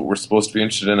boring, but we're supposed to be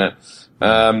interested in it.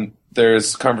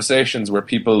 There's conversations where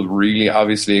people really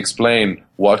obviously explain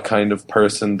what kind of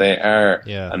person they are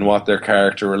and what their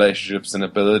character relationships and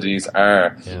abilities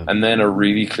are. Yeah. And then a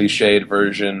really cliched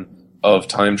version of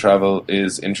time travel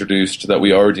is introduced that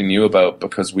we already knew about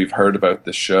because we've heard about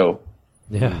this show.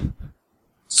 Yeah.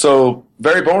 So,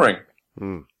 very boring.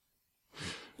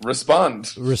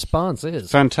 Response is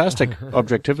fantastic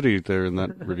objectivity there in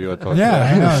that review. I thought. Yeah,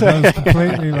 I know that was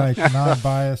completely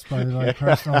non-biased by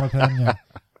personal opinion.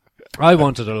 I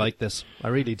wanted to like this. I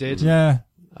really did. Yeah,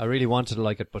 I really wanted to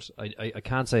like it, but I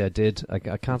can't say I did. I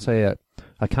can't say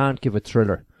I can't give it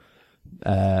thriller.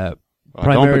 Don't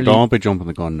be jumping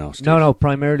the gun now, Steve. No,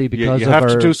 primarily because you have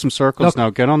to do some circles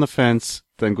now. Get on the fence,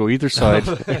 then go either side.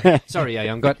 Sorry,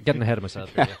 I'm getting ahead of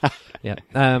myself here. Yeah.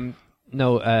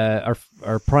 No,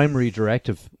 our primary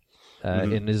directive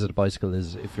in Is It a Bicycle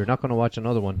is if you're not going to watch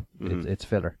another one, it's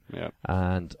filler. Yeah.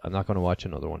 And I'm not going to watch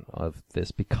another one of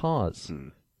this because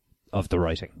of the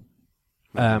writing.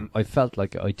 I felt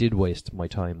like I did waste my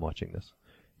time watching this.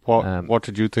 What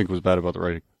did you think was bad about the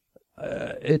writing?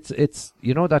 It's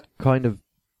that kind of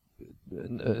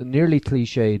nearly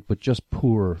cliched but just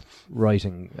poor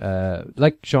writing.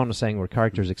 Like Shaun was saying, where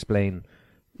characters explain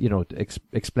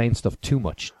stuff too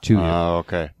much to you. Oh,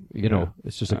 okay.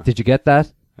 It's just like, did you get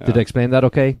that? Yeah. Did I explain that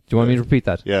okay? Do you want me to repeat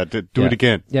that? Yeah, do it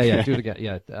again. Yeah, do it again.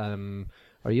 Yeah.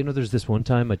 Or, there's this one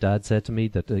time my dad said to me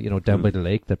that, down by the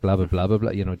lake, that blah, blah, blah, blah,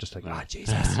 blah, just like,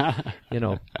 Jesus.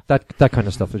 That kind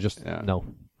of stuff is just, no.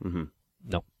 Mm-hmm.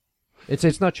 No.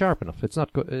 It's not sharp enough. It's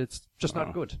not good. It's just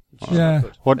not good. Yeah.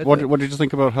 What did you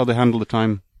think about how they handle the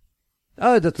time?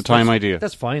 The time idea.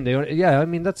 That's fine.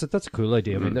 That's a cool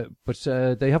idea. But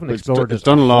they haven't explored it's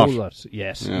done a lot.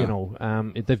 Yes,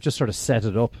 they've just sort of set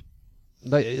it up.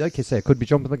 Like I say, I could be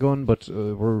jumping the gun, but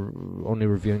we're only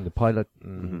reviewing the pilot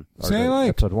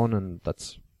episode 1, and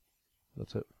that's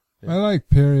it. Yeah. I like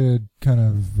period kind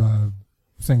of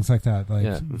things like that.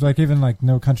 Like even like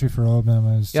No Country for Old Men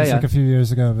was just like a few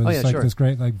years ago. It was this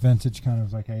great like vintage kind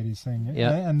of like 80s thing.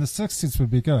 Yeah. And the 60s would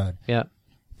be good. Yeah.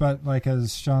 But like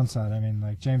as Shaun said, I mean,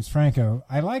 like James Franco,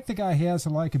 I like the guy. He has a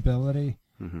likability.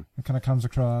 It kind of comes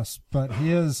across, but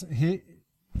he is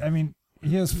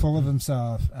full of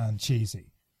himself and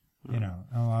cheesy, you know,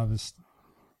 a lot of his,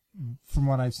 from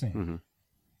what I've seen.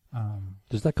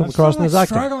 Does that come across in his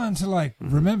acting? I'm struggling to like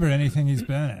remember anything he's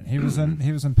been in. He was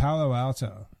in Palo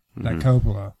Alto, that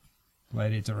Coppola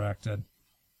lady directed.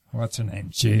 What's her name?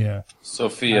 Gia.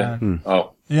 Sophia.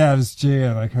 Yeah, it was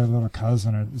Gia, like her little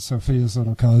cousin, or Sophia's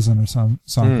little cousin, or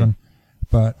something.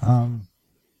 But I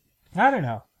don't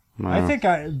know. I think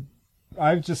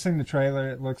I've just seen the trailer.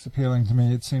 It looks appealing to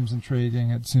me. It seems intriguing.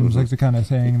 It seems like the kind of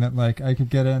thing that like I could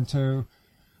get into.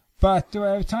 But do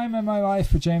I have time in my life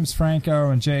for James Franco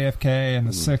and JFK in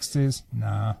the 60s?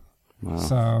 No. Wow.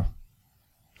 So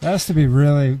it has to be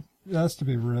really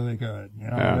good. You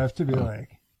know, it has to be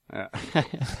like.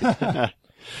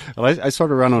 Well, I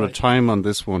sort of ran out of time on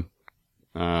this one,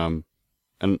 and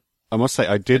I must say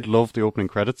I did love the opening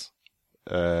credits.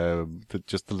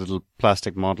 Just the little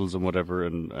plastic models and whatever,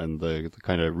 and the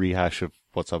kind of rehash of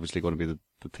what's obviously going to be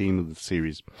the theme of the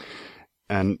series.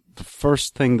 And the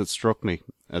first thing that struck me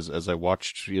as I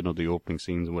watched, you know, the opening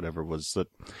scenes and whatever, was that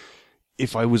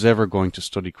if I was ever going to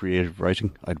study creative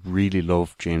writing, I'd really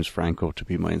love James Franco to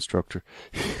be my instructor.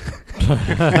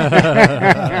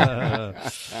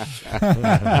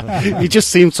 He just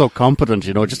seemed so competent,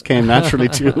 you know, it just came naturally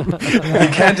to him. He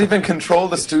can't even control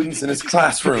the students in his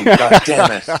classroom. God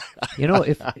damn it. You know,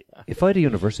 if I had a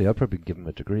university, I'd probably give him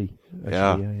a degree.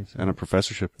 Actually, and a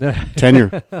professorship.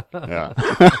 Tenure. Yeah.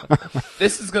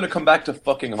 This is going to come back to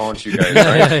fucking haunt you guys,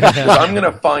 right? Because I'm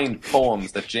going to find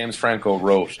poems that James Franco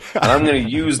wrote, and I'm going to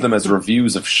use them as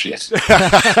reviews of shit. So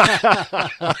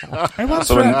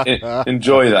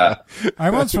enjoy that. I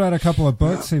once read a couple of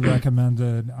books he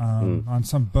recommended on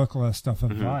some book list of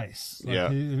advice.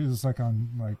 Like he was like on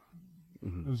like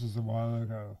this was a while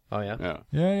ago. Oh yeah.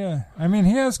 Yeah. I mean,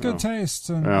 he has good taste.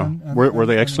 And were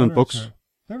they excellent books?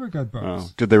 They were good books. Oh.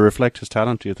 Did they reflect his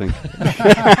talent, do you think?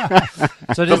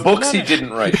 So the books he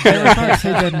didn't write. They were books he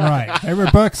didn't write. They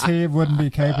were books he wouldn't be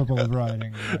capable of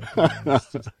writing.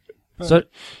 So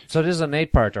this is an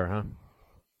 8-parter, huh?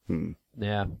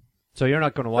 Yeah. So you're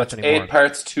not going to watch anymore. 8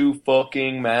 parts too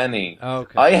fucking many.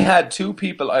 Okay. I had 2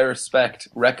 people I respect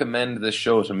recommend this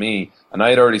show to me, and I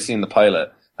had already seen the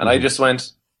pilot, and I just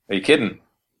went, "Are you kidding?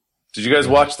 Did you guys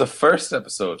watch the first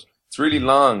episode? It's really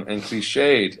long and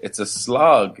cliched. It's a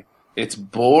slog. It's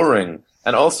boring.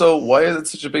 And also, why is it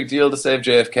such a big deal to save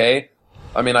JFK?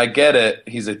 I mean, I get it.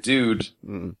 He's a dude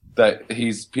that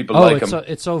people like him.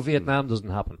 It's so Vietnam doesn't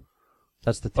happen.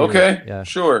 That's the theory. Okay, yeah.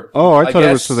 Sure. Oh, I thought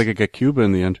it was so they could get Cuba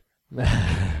in the end.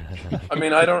 I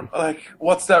mean, I don't, like,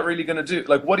 what's that really going to do?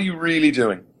 Like, what are you really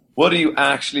doing? What are you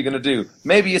actually going to do?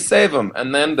 Maybe you save him,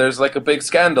 and then there's like a big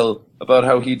scandal about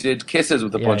how he did kisses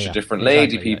with a bunch of different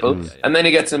lady people, and then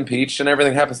he gets impeached, and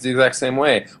everything happens the exact same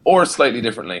way, or slightly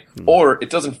differently, or it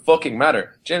doesn't fucking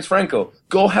matter. James Franco,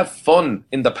 go have fun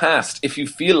in the past if you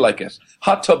feel like it.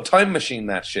 Hot tub time machine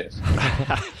that shit.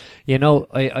 You know,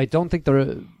 I don't think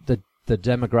the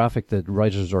demographic that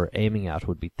writers are aiming at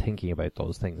would be thinking about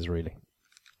those things, really.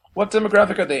 What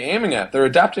demographic are they aiming at? They're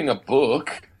adapting a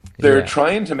book. They're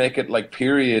trying to make it like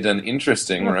period and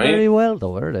interesting, right? Very well,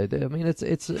 though, are they? I mean,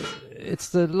 it's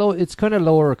kind of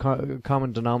lower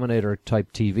common denominator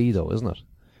type TV, though, isn't it?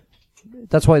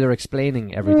 That's why they're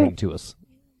explaining everything to us.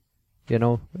 You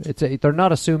know, they're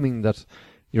not assuming that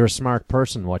you're a smart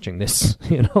person watching this.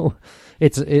 You know,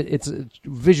 it's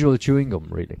visual chewing gum,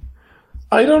 really.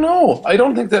 I don't know. I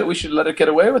don't think that we should let it get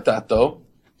away with that, though,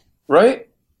 right?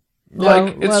 No,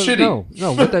 like, it's shitty.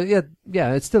 No, but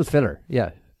yeah, it's still filler.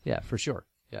 Yeah, for sure.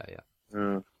 Yeah.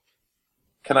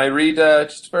 Can I read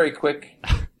just very quick?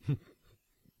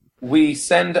 We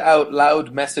send out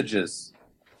loud messages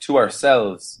to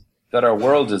ourselves that our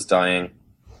world is dying.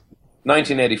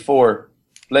 1984,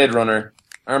 Blade Runner,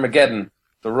 Armageddon,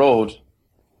 The Road.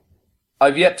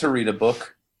 I've yet to read a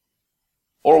book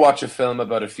or watch a film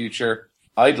about a future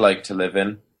I'd like to live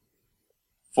in.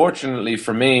 Fortunately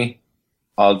for me,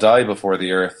 I'll die before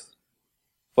the Earth.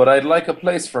 But I'd like a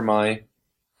place for my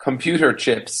computer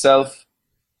chip self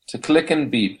to click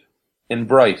and beep in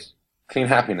bright, clean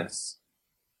happiness.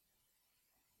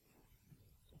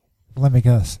 Let me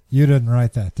guess. You didn't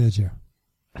write that, did you?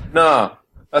 Nah,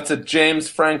 that's a James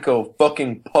Franco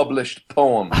fucking published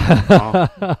poem.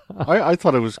 I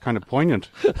thought it was kind of poignant.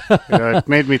 It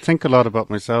made me think a lot about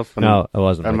myself. And, no, it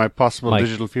wasn't. And my possible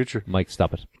digital future. Mike,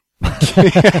 stop it.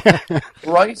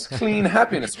 Bright, clean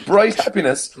happiness. Bright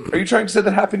happiness. Are you trying to say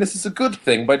that happiness is a good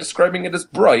thing by describing it as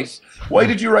bright? Why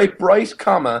did you write bright,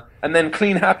 comma, and then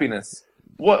clean happiness?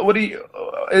 What do you...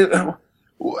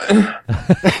 Okay,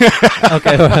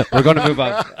 we're going to move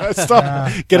on.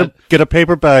 Stop. Get a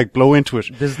paper bag, blow into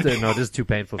it. This is too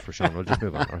painful for Shaun. We'll just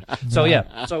move on. Right. So,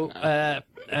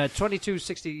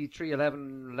 2263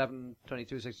 11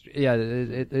 22 63. Yeah,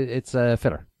 it's a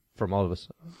filler from all of us.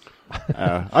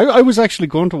 I was actually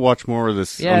going to watch more of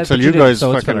this until you guys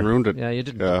fucking ruined it. Yeah, you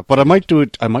didn't. But I might do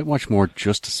it. I might watch more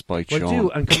just to spite Shaun.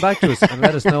 Do, and come back to us and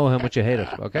let us know how much you hate it,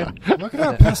 okay? Look at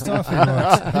how pissed off he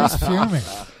looks. He's fuming.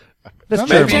 Maybe you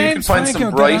can James find Franco,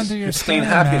 some bright, clean clean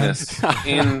happiness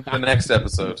in the next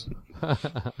episode.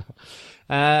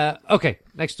 Okay,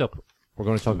 next up, we're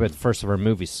going to talk about the first of our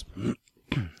movies,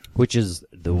 which is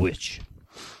The Witch.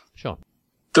 Shaun.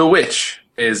 The Witch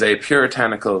is a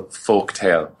puritanical folk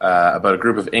tale about a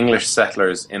group of English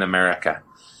settlers in America.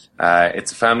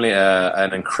 It's a family,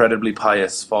 an incredibly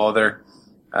pious father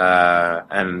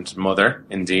and mother,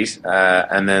 indeed.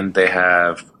 And then they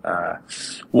have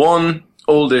one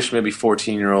oldish, maybe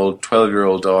 14-year-old,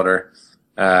 12-year-old daughter,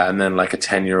 and then like a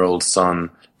 10-year-old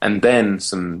son, and then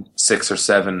some 6 or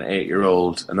 7,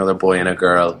 8-year-old, another boy and a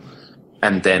girl,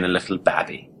 and then a little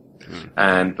babby.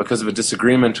 And because of a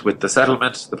disagreement with the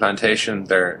settlement, the plantation,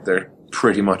 they're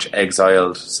pretty much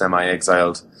exiled,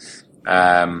 semi-exiled,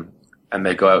 and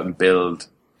they go out and build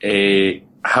a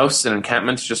house, an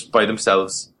encampment, just by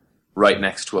themselves, right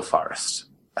next to a forest,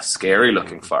 a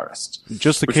scary-looking forest.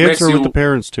 Just the kids, or with the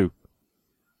parents too?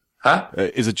 Huh?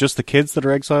 Is it just the kids that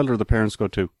are exiled, or the parents go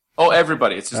too? Oh,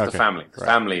 everybody. It's just the family. The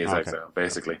family is exiled,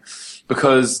 basically,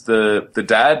 because the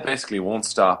dad basically won't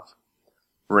stop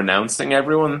renouncing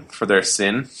everyone for their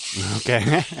sin.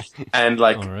 Okay. And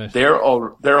they're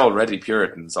already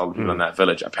Puritans, all the people in that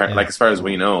village, apparently, like as far as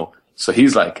we know. So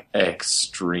he's like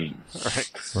extreme.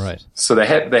 Right. So they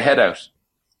head out,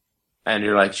 and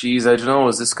you're like, geez, I don't know,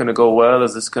 is this going to go well?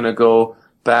 Is this going to go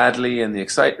badly? And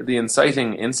the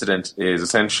inciting incident is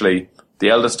essentially the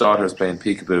eldest daughter is playing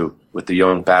peekaboo with the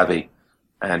young babby,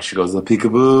 and she goes,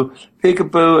 peekaboo,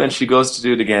 peekaboo, and she goes to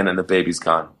do it again, and the baby's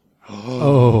gone.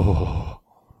 Oh.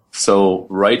 So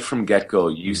right from get-go,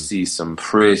 you see some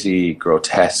pretty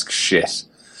grotesque shit,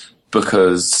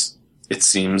 because it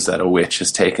seems that a witch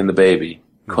has taken the baby,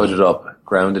 cut it up,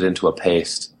 ground it into a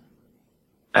paste,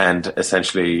 and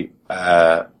essentially,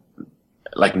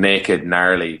 like naked,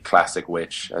 gnarly, classic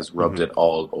witch has rubbed it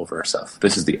all over herself.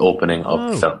 This is the opening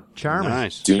of the film. Charming.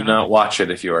 Nice. Do not watch it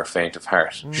if you are faint of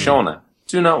heart. Shauna,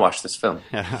 do not watch this film.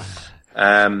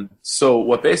 So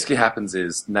what basically happens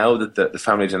is, now that the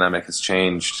family dynamic has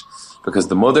changed, because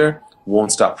the mother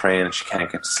won't stop praying and she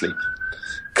can't get to sleep.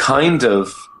 Kind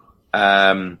of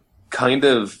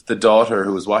the daughter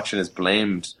who was watching is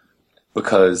blamed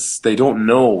because they don't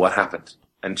know what happened,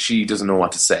 and she doesn't know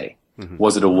what to say.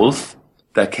 Was it a wolf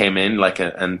that came in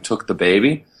and took the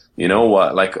baby? You know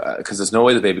what? Because there's no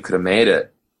way the baby could have made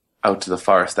it out to the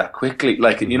forest that quickly.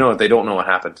 They don't know what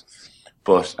happened.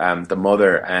 But the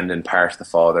mother and in part the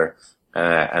father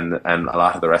and a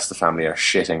lot of the rest of the family are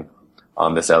shitting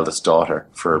on this eldest daughter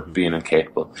for being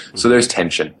incapable. So there's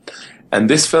tension. And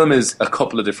this film is a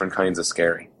couple of different kinds of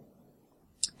scary.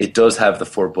 It does have the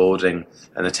foreboding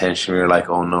and the tension where you're like,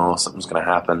 oh no, something's going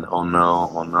to happen. Oh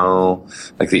no.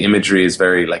 Like the imagery is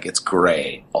very, it's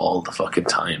grey all the fucking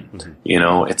time.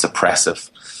 It's oppressive.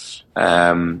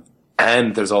 And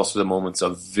there's also the moments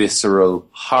of visceral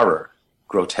horror,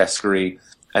 grotesquerie,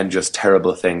 and just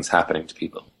terrible things happening to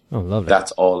people. Oh, lovely.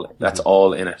 That's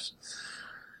all in it.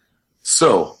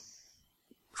 So,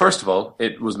 first of all,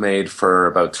 it was made for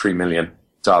about $3 million.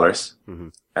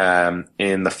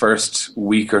 In the first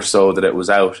week or so that it was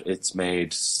out, it's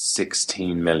made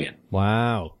 $16 million.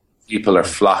 Wow. People are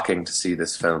flocking to see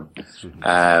this film.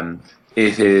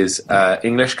 It is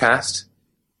English cast.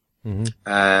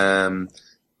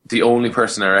 The only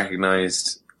person I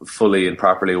recognized fully and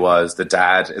properly was the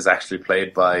dad is actually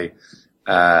played by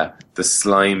the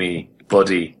slimy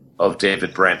buddy of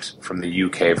David Brent from the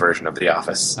UK version of The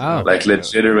Office. Oh.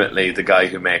 Legitimately the guy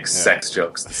who makes sex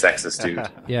jokes, the sexist dude.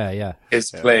 Yeah.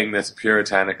 Is playing this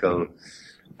puritanical...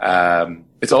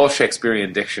 it's all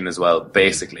Shakespearean diction as well,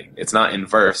 basically. It's not in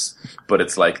verse, but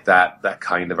it's like that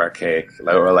kind of archaic,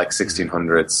 or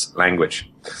 1600s language.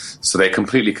 So they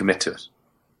completely commit to it.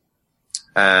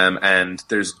 And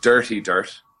there's dirty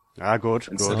dirt. Good.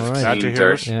 Instead of clean clean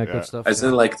dirt. Yeah, good stuff. As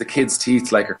in, the kids'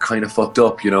 teeth, are kind of fucked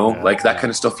up, that kind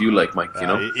of stuff you like, Mike,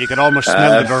 You can almost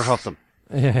smell the dirt off them.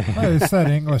 Well, it's that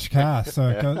English cast, so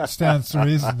it stands to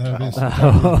reason there'll be some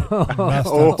messed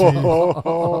up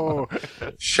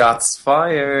teeth. Shots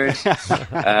fired.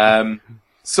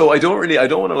 So I don't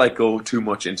want to like go too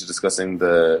much into discussing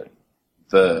the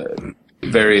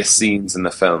various scenes in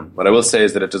the film. What I will say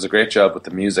is that it does a great job with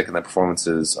the music and the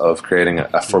performances of creating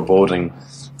a foreboding,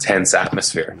 tense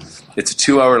atmosphere. It's a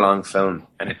 2-hour long film,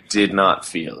 and it did not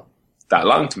feel that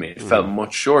long to me. It felt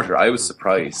much shorter. I was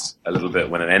surprised a little bit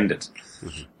when it ended.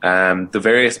 The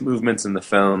various movements in the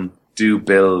film do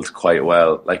build quite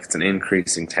well, like it's an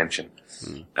increasing tension.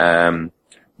 There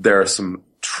are some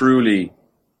truly,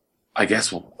 I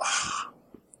guess,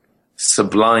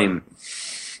 sublime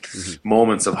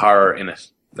moments of horror in it.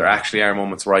 There actually are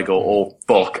moments where I go, oh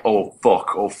fuck,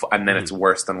 and then it's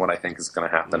worse than what I think is going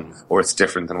to happen, or it's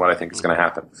different than what I think is going to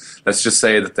happen. Let's just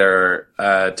say that there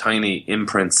are tiny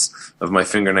imprints of my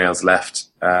fingernails left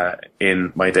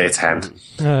in my date's hand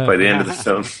by the end of the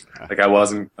film. Like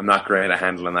I'm not great at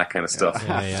handling that kind of stuff.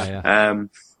 And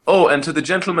to the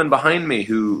gentleman behind me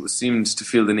who seemed to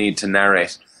feel the need to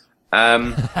narrate,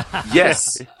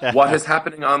 yes, what is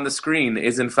happening on the screen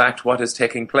is in fact what is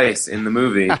taking place in the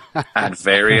movie at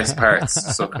various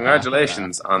parts. So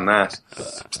congratulations on that.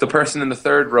 To the person in the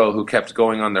third row who kept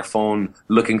going on their phone,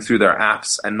 looking through their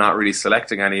apps and not really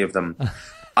selecting any of them,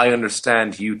 I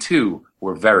understand you too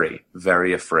were very,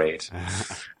 very afraid.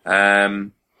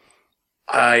 The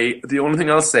only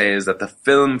thing I'll say is that the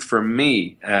film for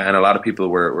me, and a lot of people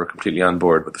were completely on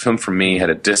board, but the film for me had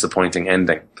a disappointing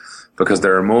ending. Because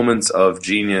there are moments of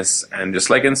genius and just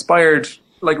like inspired,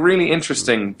 like really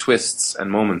interesting twists and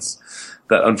moments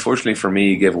that unfortunately for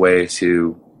me give way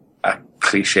to a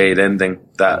cliched ending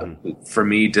that for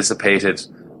me dissipated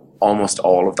almost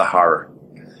all of the horror.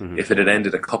 If it had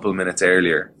ended a couple minutes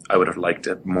earlier, I would have liked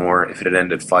it more. If it had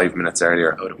ended 5 minutes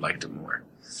earlier, I would have liked it more.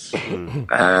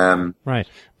 Right.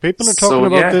 People are talking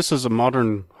about this as a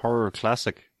modern horror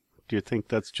classic. Do you think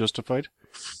that's justified?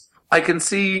 I can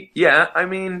see, I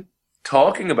mean,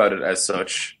 talking about it as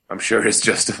such, I'm sure is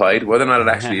justified. Whether or not it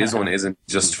actually is one isn't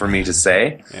just for me to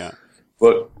say. Yeah.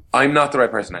 But I'm not the right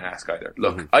person to ask either.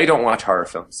 Look, I don't watch horror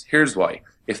films. Here's why.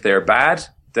 If they're bad,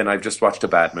 then I've just watched a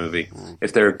bad movie.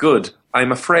 If they're good,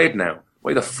 I'm afraid now.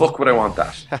 Why the fuck would I want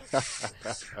that?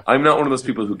 I'm not one of those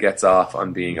people who gets off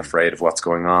on being afraid of what's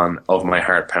going on, of my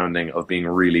heart pounding, of being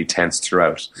really tense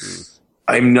throughout.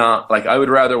 I'm not, like, I would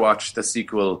rather watch the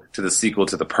sequel to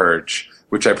The Purge,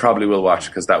 which I probably will watch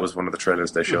because that was one of the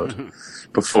trailers they showed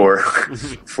before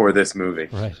for this movie.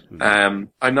 Right.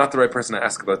 I'm not the right person to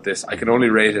ask about this. I can only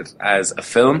rate it as a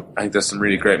film. I think there's some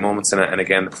really great moments in it, and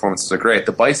again, the performances are great.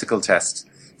 The bicycle test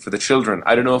for the children,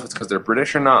 I don't know if it's because they're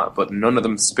British or not, but none of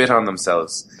them spit on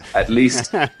themselves. At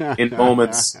least in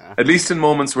moments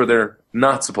where they're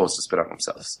not supposed to spit on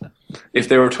themselves. If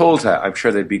they were told to, I'm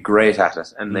sure they'd be great at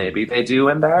it, and maybe they do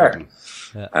and are.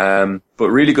 Yeah. But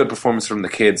really good performance from the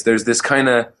kids. There's this.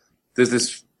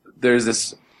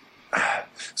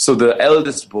 So the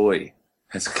eldest boy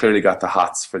has clearly got the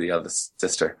hots for the eldest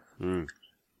sister.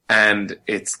 And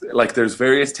it's like there's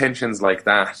various tensions like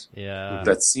that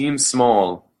that seem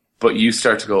small, but you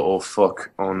start to go, oh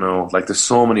fuck, oh no. Like there's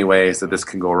so many ways that this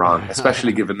can go wrong,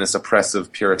 especially given this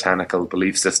oppressive puritanical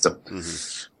belief system.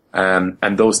 And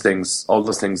all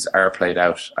those things are played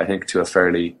out, I think, to a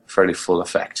fairly full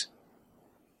effect.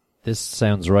 This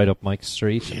sounds right up Mike's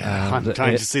street. Yeah, I'm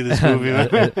dying to see this movie.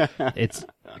 It's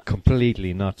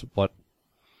completely not what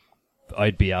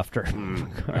I'd be after.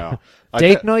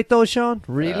 Date night though, Shaun?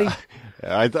 Really?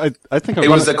 I think it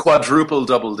was a quadruple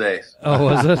double date. Oh,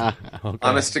 was it? Okay.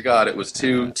 Honest to God, it was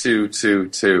 2, 2, 2,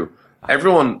 2.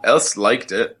 Everyone else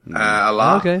liked it a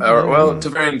lot, to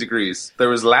varying degrees. There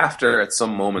was laughter at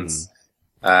some moments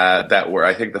that were,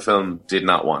 I think, the film did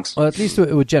not want. Well, at least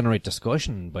it would generate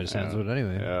discussion by the sounds of it,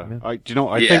 anyway.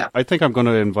 Yeah. I think I'm going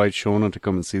to invite Shaun to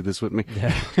come and see this with me.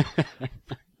 Yeah.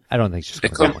 I don't think she's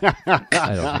going to.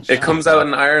 It comes out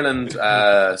in Ireland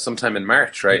sometime in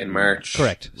March, right? In March.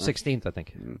 Correct. 16th, I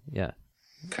think. Yeah.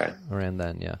 Okay. Around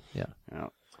then, yeah.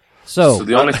 So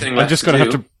the only thing I'm just going to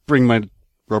have to bring my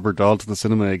rubber doll to the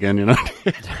cinema again, you know?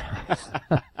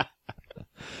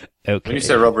 Okay. When you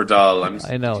say rubber doll,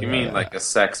 I know. You mean like a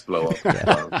sex blow-up?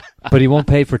 Yeah. But he won't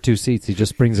pay for 2 seats. He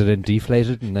just brings it in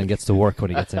deflated and then gets to work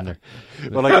when he gets in there.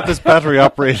 Well, I got this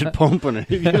battery-operated pump in it.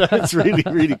 It's really,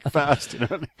 really fast. You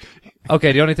know?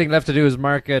 Okay, the only thing left to do is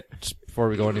mark it before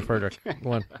we go any further.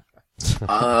 Go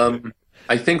on.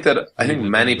 I think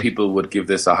many people would give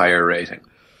this a higher rating,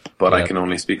 but I can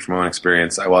only speak from my own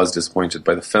experience. I was disappointed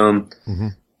by the film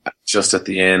just at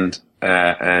the end,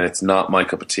 and it's not my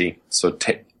cup of tea. So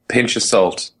pinch of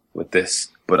salt with this,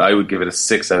 but I would give it a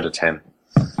 6 out of 10.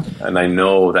 and I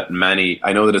know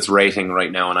that its rating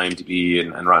right now on IMDb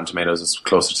and Rotten Tomatoes is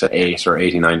closer to 8 or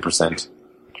 89%.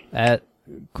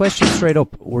 Question straight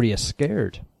up: were you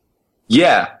scared?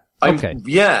 Yeah. Okay.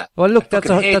 Yeah. Well, look, that's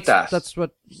that's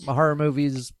what a horror movie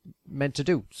is meant to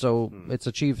do. So it's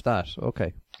achieved that.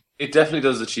 Okay. It definitely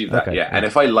does achieve that. Okay, yeah. And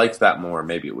if I liked that more,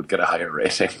 maybe it would get a higher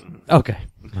rating. Okay.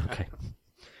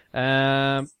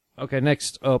 Okay.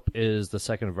 Next up is the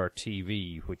second of our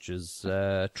TV, which is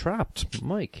Trapped.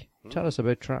 Mike, tell us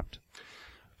about Trapped.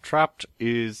 Trapped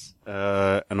is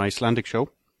an Icelandic show.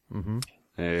 Mm-hmm.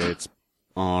 It's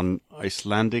on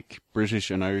Icelandic,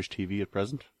 British, and Irish TV at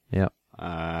present. Yeah.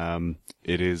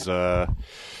 It is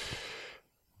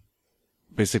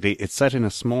basically it's set in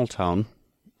a small town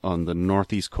on the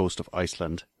northeast coast of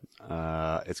Iceland.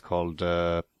 It's called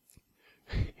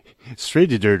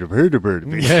Stradidurd of Herdebird.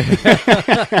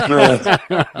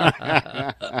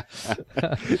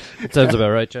 Sounds about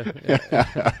right, Joe. Yeah.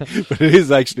 But it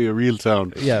is actually a real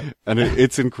town. Yeah. And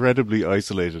it's incredibly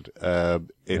isolated.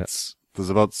 There's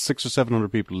about 600 or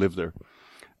 700 people live there,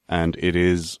 and it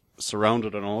is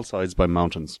surrounded on all sides by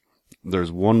mountains.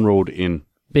 There's one road in.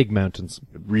 Big mountains.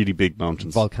 Really big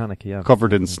mountains. Volcanic, yeah.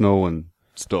 Covered in snow and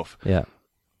stuff. Yeah.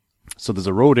 So there's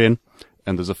a road in,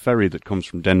 and there's a ferry that comes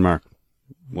from Denmark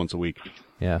once a week.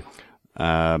 Yeah.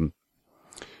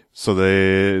 So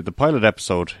the pilot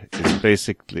episode is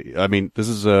basically, I mean, this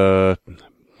is a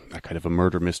kind of a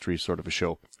murder mystery sort of a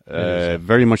show.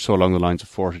 Very much so along the lines of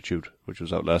Fortitude, which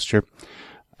was out last year.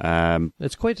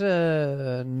 It's quite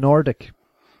a Nordic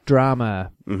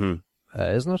drama, isn't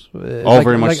it?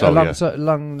 Very much so,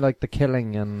 along like The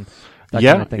Killing and that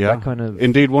kind of thing. Yeah. That kind of...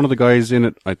 Indeed, one of the guys in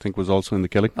it, I think, was also in The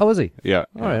Killing. Oh, was he? Yeah.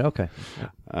 All right, okay.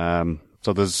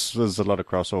 So there's a lot of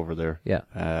crossover there. Yeah.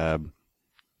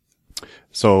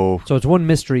 So it's one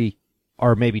mystery,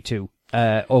 or maybe two,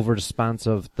 over the spans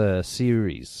of the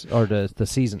series, or the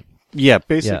season. Yeah,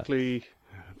 basically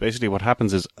what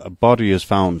happens is a body is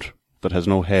found that has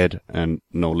no head and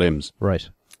no limbs. Right.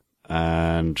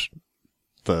 And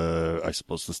I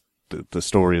suppose the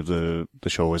story of the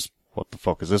show is, what the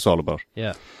fuck is this all about?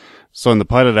 Yeah. So in the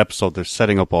pilot episode, they're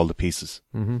setting up all the pieces.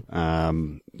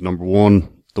 Mm-hmm. Number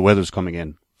one, the weather's coming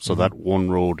in. So that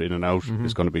one road in and out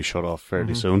is going to be shut off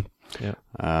fairly soon. Yeah.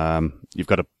 You've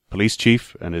got a police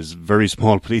chief and his very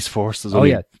small police force. There's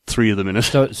only 3 of them in it.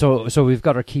 So we've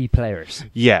got our key players.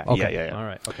 Yeah, okay. yeah. All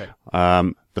right, okay.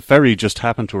 The ferry just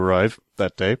happened to arrive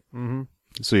that day. Mm-hmm.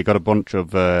 So you got a bunch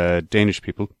of Danish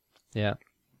people. Yeah.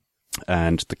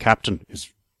 And the captain is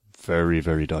very,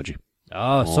 very dodgy.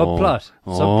 Oh, subplot.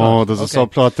 There's a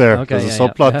subplot there. Okay, there's a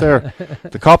subplot there.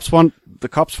 The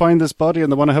cops find this body and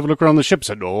they want to have a look around the ship.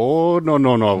 Said,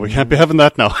 no, we can't be having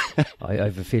that now. I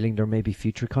have a feeling there may be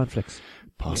future conflicts.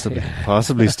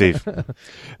 Possibly, Steve.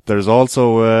 There's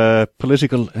also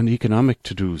political and economic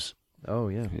to-dos. Oh,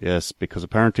 yeah. Yes, because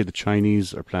apparently the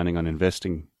Chinese are planning on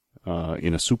investing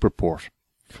in a super port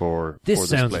for this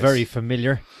sounds place. Very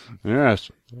familiar.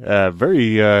 Yes,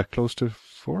 very close to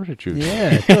Fortitude.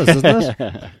 Yeah, it does, doesn't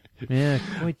it? Yeah,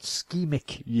 quite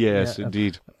schemic. Yes,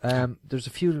 indeed. There's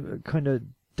a few kind of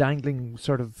dangling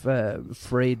sort of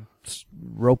frayed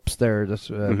ropes there that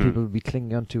people will be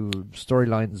clinging onto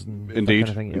storylines and indeed, that kind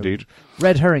of thing. Indeed.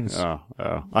 Red herrings.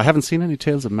 I haven't seen any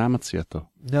tales of mammoths yet, though.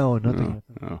 No, nothing.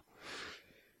 No.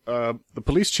 The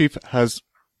police chief has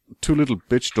 2 little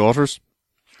bitch daughters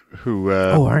who...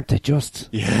 aren't they just?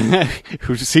 Yeah,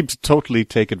 who seem to totally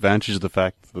take advantage of the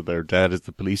fact that their dad is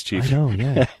the police chief. I know,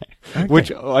 yeah.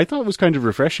 Which I thought was kind of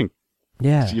refreshing.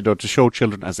 Yeah. To show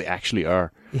children as they actually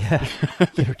are. Yeah.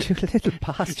 They're 2 little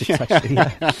bastards, actually.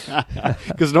 Yeah.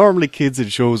 Because normally kids in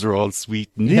shows are all sweet.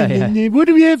 Yeah. What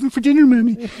are we having for dinner,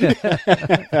 Mommy?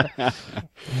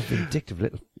 Vindictive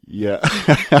little... Yeah.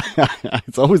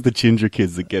 It's always the ginger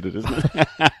kids that get it, isn't it?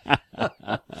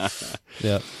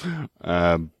 Yeah.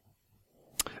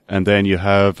 And then you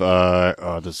have,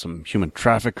 there's some human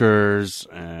traffickers,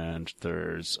 and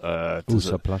there's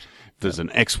an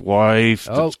ex-wife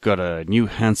that's got a new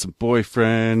handsome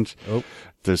boyfriend. Oh.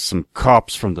 There's some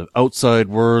cops from the outside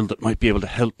world that might be able to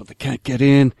help, but they can't get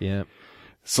in. Yeah.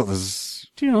 So there's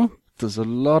a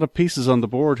lot of pieces on the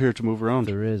board here to move around.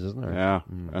 There is, isn't there? Yeah.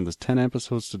 And there's 10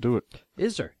 episodes to do it.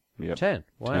 Is there? Yep. 10?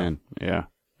 Wow. 10, yeah.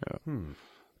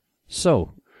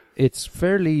 So, it's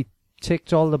fairly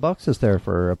ticked all the boxes there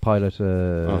for a pilot.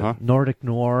 Nordic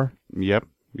Noir. Yep.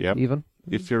 Even.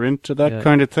 If you're into that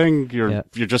kind of thing,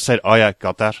 you just said, oh yeah,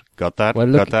 got that. Well,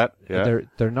 look, got that. Yeah.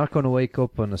 They're not going to wake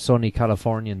up on a sunny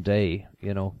Californian day,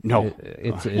 No.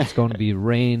 It's going to be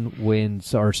rain,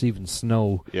 winds, or even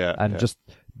snow. Yeah. And just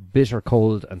bitter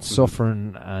cold and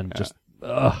suffering and just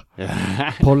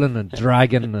pulling and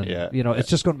dragging, and Yeah. it's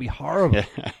just going to be horrible.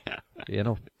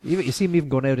 Even you see him even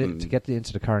going out to get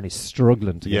into the car, and he's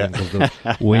struggling to get in because of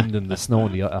the wind and the snow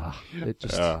and it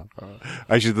just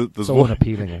actually, there's so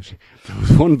unappealing. Actually, there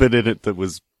was one bit in it that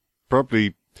was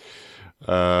probably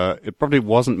it probably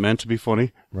wasn't meant to be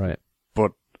funny, right?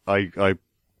 but I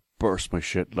burst my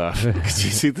shit laughing because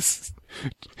you see this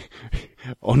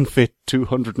unfit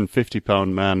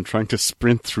 250-pound man trying to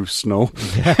sprint through snow.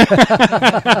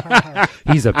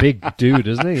 He's a big dude,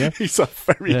 isn't he? Yeah, he's a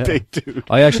very big dude.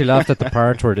 I actually laughed at the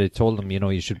part where they told him,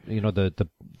 you should,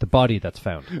 the body that's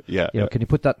found. Yeah. Can you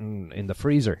put that in the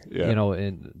freezer? Yeah.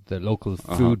 In the local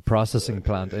food processing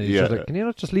plant. And he's Yeah. just like, can you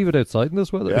not just leave it outside in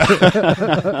this weather?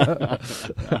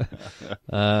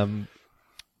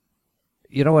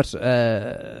 You know what?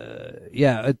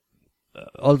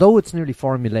 Although it's nearly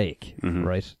formulaic,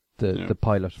 right? The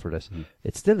pilot for this,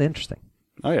 it's still interesting.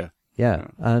 Oh yeah. Yeah,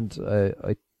 and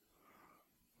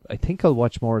I think I'll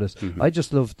watch more of this. I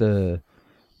just love the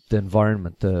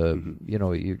environment.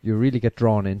 You really get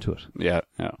drawn into it. Yeah.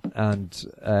 And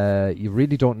you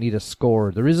really don't need a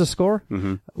score. There is a score,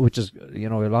 which is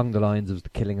along the lines of the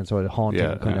killing and sort of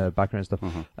haunting kind of background stuff.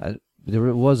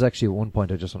 There was actually at one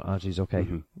point I just went, geez, okay,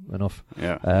 enough.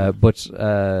 Yeah. But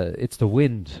it's the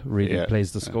wind really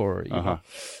plays the score. God,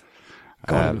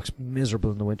 it looks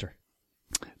miserable in the winter.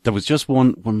 There was just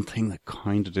one thing that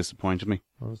kind of disappointed me.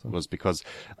 Was because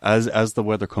as the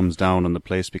weather comes down and the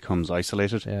place becomes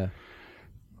isolated,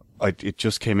 it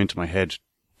just came into my head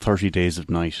 30 Days of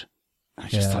Night. I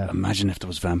just thought, imagine if there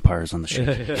was vampires on the ship.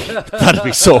 That'd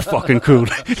be so fucking cool.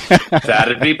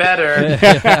 That'd be better.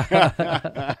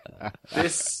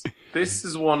 This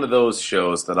is one of those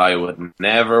shows that I would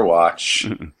never watch.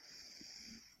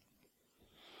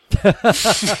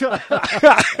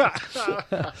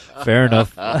 Fair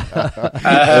enough.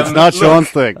 It's not Shaun's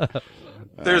thing.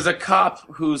 There's a cop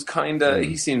who's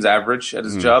he seems average at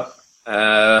his job.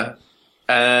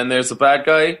 And there's a bad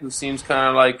guy who seems kind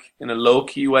of like in a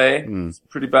low-key way. It's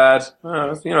pretty bad.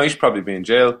 He should probably be in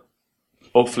jail.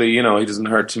 Hopefully, he doesn't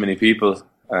hurt too many people. He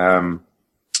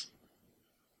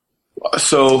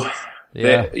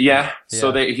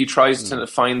tries to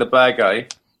find the bad guy.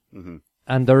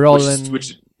 And they're all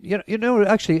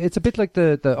actually, it's a bit like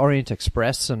the Orient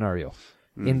Express scenario.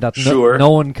 In that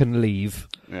no one can leave.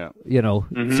 Yeah.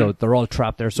 So they're all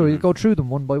trapped there. So you go through them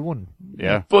one by one.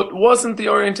 Yeah. But wasn't the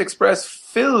Orient Express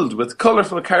filled with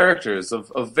colourful characters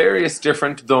of various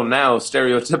different, though now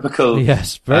stereotypical,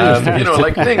 yes, very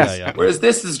like things. Yeah. Whereas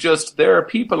this is just, there are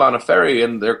people on a ferry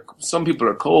and some people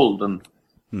are cold and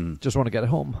just want to get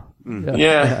home.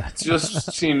 Yeah, it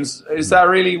just seems, is that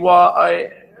really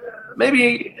what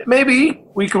maybe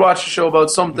we could watch a show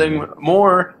about something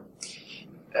more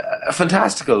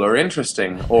fantastical or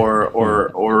interesting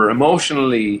or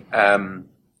emotionally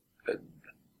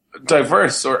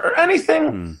diverse or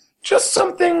anything, just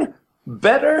something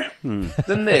better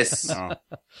than this.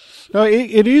 No,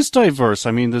 it is diverse.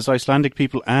 I mean, there's Icelandic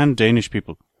people and Danish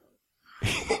people.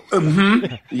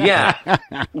 Yeah.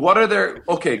 What are their...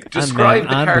 Okay, describe the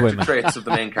character traits of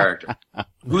the main character.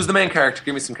 Who's the main character?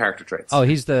 Give me some character traits. Oh,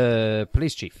 he's the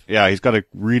police chief. Yeah, he's got a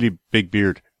really big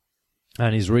beard.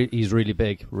 And he's really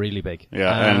big, really big.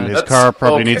 Yeah, and his car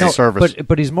probably needs a service.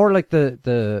 But he's more like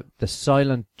the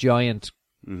silent giant,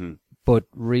 but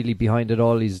really behind it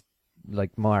all, he's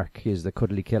like Mark. He's the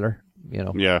cuddly killer,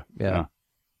 Yeah.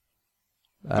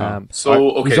 He's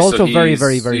also very,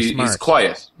 very, very smart. He's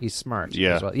quiet. He's smart.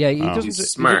 Yeah. As well. Yeah.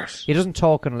 He's smart. He doesn't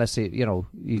talk unless he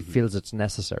feels it's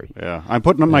necessary. Yeah. I'm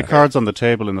putting up my cards on the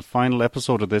table. In the final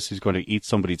episode of this, he's going to eat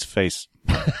somebody's face.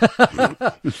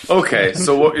 Okay,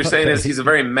 so what you're saying is he's a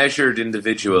very measured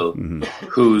individual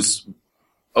who's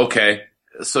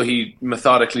so he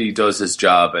methodically does his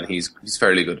job and he's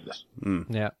fairly good at it.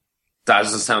 Yeah. That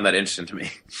doesn't sound that interesting to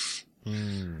me.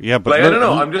 Yeah, but I don't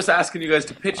know. I'm just asking you guys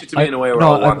to pitch it to me in a way where I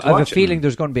want to watch it. I have a feeling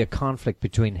there's going to be a conflict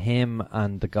between him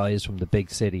and the guys from the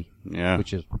big city. Yeah,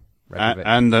 which is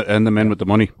and the men with the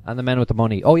money. And the men with the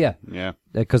money. Oh yeah, yeah.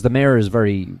 Because the mayor is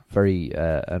very, very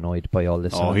annoyed by all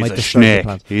this. Oh, he's a snake.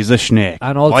 He's a snake.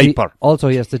 And also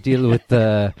he has to deal with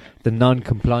the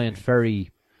non-compliant ferry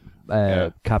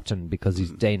captain because he's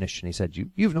Danish, and he said,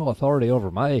 "You've no authority over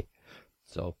my."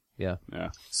 So. Yeah.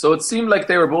 So it seemed like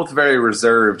they were both very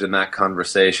reserved in that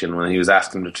conversation when he was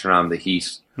asking them to turn on the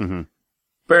heat.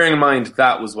 Bearing in mind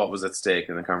that was what was at stake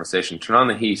in the conversation. Turn on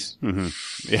the heat.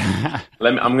 Yeah.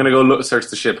 I'm going to go search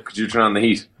the ship. Could you turn on the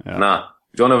heat? Yeah. Nah,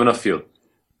 we don't have enough fuel.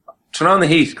 Turn on the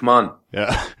heat. Come on.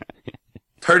 Yeah.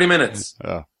 30 minutes.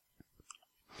 Yeah.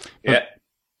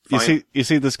 You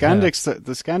see, the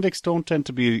Scandics don't tend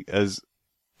to be as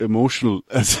emotional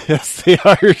as the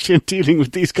Irish in dealing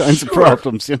with these kinds of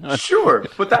problems, you know. Sure,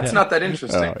 but that's not that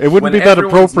interesting. It wouldn't When be that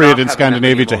everyone's appropriate not in having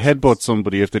Scandinavia that to many headbutt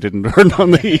somebody if they didn't turn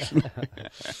on the heat.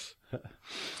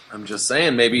 I'm just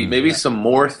saying, maybe some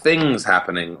more things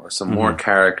happening or some more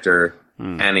character,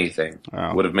 anything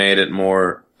would have made it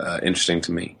more interesting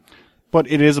to me. But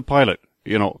it is a pilot.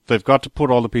 You know, they've got to put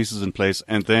all the pieces in place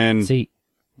and then let it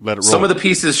roll. Some of the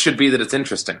pieces should be that it's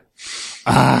interesting.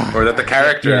 Or that the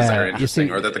characters are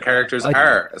interesting, or that the characters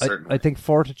are a certain way. I think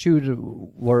Fortitude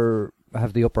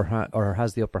has the upper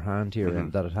hand here,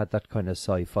 and that it had that kind of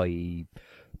sci-fi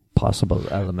possible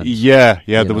element. Yeah.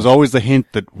 There was always the hint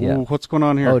that, what's going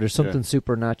on here? Oh, there's something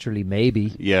supernaturally,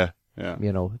 maybe. Yeah.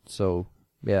 You know, so,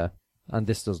 yeah. And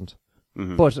this doesn't.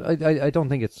 But I don't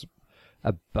think it's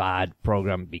a bad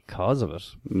program because of it.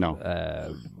 No.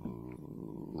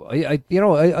 I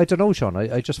don't know, Shaun.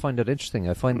 I just find it interesting.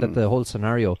 I find that the whole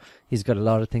scenario, he's got a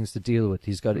lot of things to deal with.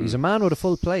 He's a man with a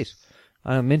full plate.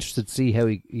 And I'm interested to see how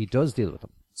he does deal with them.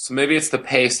 So maybe it's the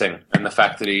pacing and the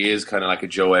fact that he is kind of like a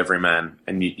Joe Everyman,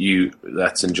 and you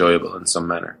that's enjoyable in some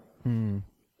manner.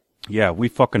 Yeah, we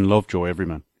fucking love Joe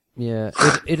Everyman. Yeah,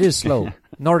 it is slow.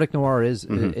 Nordic Noir is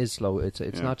slow.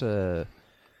 It's not a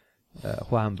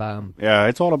wham bam. Yeah,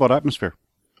 it's all about atmosphere.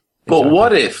 But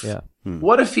what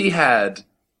if he had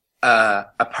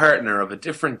a partner of a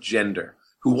different gender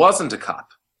who wasn't a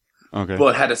cop,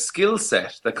 but had a skill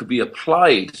set that could be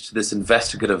applied to this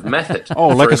investigative method? Oh,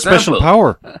 like a special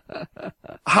power.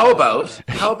 How about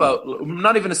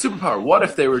not even a superpower? What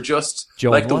if they were just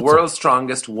like the world's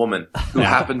strongest woman who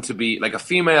happened to be like a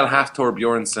female Hafthor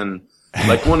Bjornsson,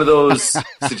 like one of those,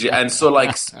 and so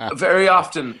like very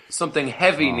often something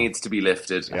heavy needs to be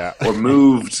lifted or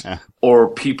moved, or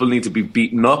people need to be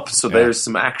beaten up. So there's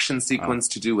some action sequence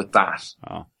to do with that.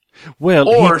 Well,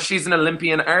 or she's an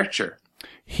Olympian archer.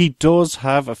 He does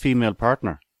have a female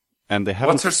partner, and they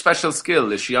haven't. What's her special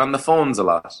skill? Is she on the phones a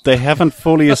lot? They haven't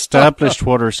fully established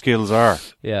what her skills are.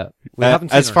 Yeah, we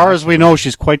haven't. As far as we know,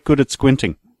 she's quite good at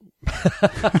squinting.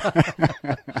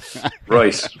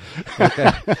 Right.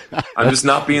 Okay. I'm just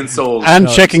not being sold. And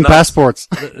checking passports.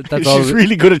 She's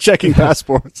really good at checking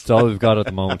passports. That's all we've got at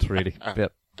the moment, really.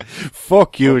 Yep.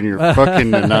 Fuck you and your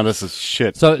fucking analysis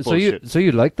shit. So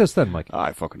you like this then, Mike?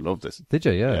 I fucking love this. Did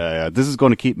you? Yeah. Yeah. This is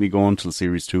going to keep me going till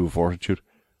series 2 of Fortitude.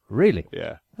 Really?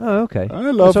 Yeah. Oh, okay.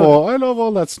 I love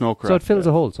all that snow crap. So it fills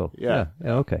a hole. So yeah.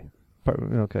 Okay.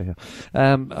 Okay.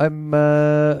 Yeah.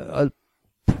 I'll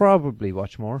probably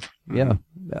watch more. Yeah.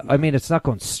 I mean, it's not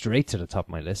going straight to the top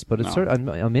of my list, but it's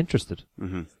I'm interested.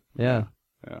 Yeah.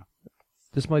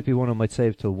 This might be one I might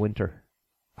save till winter.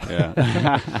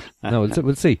 Yeah. No,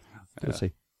 we'll see. We'll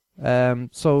see.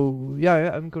 So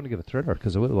yeah, I'm going to give it Thriller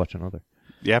because I will watch another.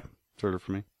 Yep, Thriller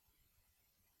for me.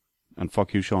 And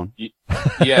fuck you, Shaun.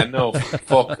 Yeah, no,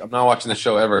 fuck. I'm not watching the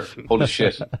show ever. Holy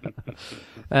shit.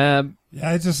 Yeah,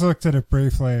 I just looked at it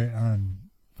briefly and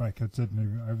I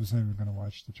wasn't even going to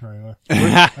watch the trailer.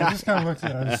 I just kind of looked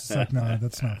at it. I was just like, no,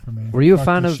 that's not for me. Were you a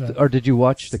fan of, or did you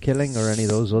watch The Killing or any of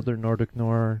those other Nordic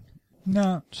Noir?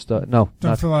 No. No.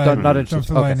 Don't feel like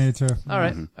I need to. All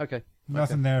right. Okay.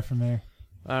 Nothing there for me.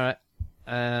 All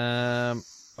right.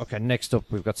 Okay, next up,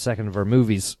 we've got second of our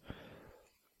movies.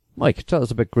 Mike, tell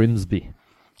us about Grimsby.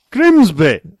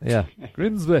 Grimsby! Yeah,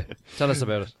 Grimsby. Tell us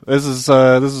about it. This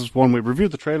is one we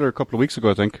reviewed the trailer a couple of weeks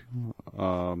ago, I think.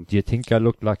 Do you think I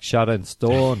look like Sharon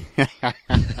Stone?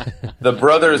 The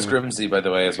Brothers Grimsby, by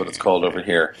the way, is what it's called over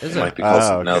here. Is it might be called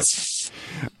something else.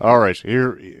 All right,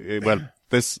 here. Well,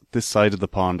 this side of the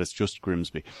pond is just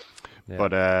Grimsby,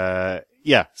 but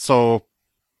So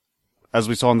as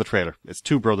we saw in the trailer, it's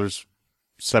two brothers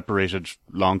separated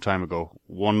long time ago.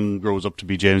 One grows up to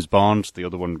be James Bond. The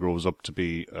other one grows up to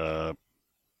be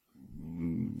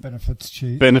benefits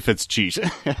cheat.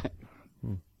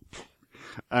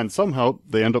 And somehow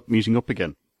they end up meeting up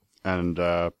again, and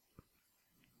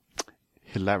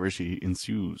hilarity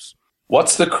ensues.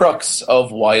 What's the crux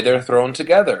of why they're thrown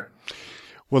together?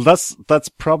 Well, that's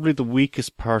probably the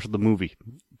weakest part of the movie,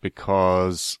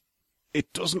 because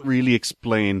it doesn't really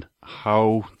explain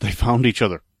how they found each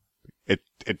other.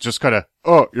 It just kind of,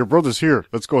 oh, your brother's here,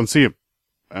 let's go and see him.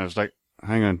 And it's like,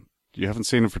 hang on, you haven't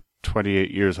seen him for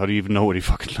 28 years, how do you even know what he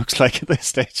fucking looks like at this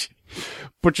stage?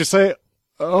 But you say,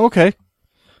 oh, okay,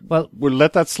 well, we'll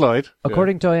let that slide.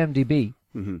 According to IMDb,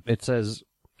 it says,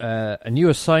 a new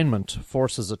assignment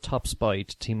forces a top spy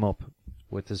to team up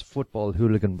with his football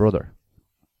hooligan brother.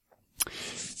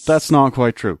 That's not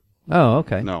quite true. Oh,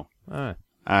 okay. No. All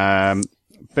right.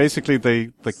 Basically, they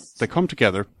come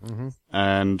together,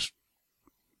 and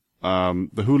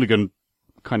the hooligan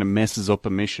kind of messes up a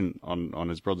mission on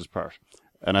his brother's part.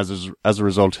 And as a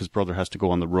result, his brother has to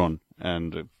go on the run,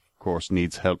 and of course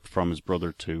needs help from his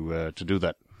brother to do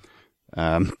that.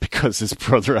 Because his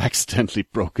brother accidentally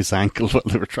broke his ankle while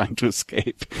they were trying to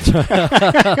escape. So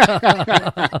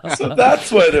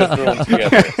that's why they're thrown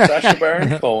together. Sacha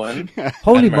Baron Cohen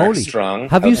Holy and Mark moly. Strong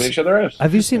Have helping you each other out.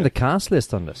 Have you seen the cast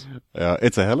list on this?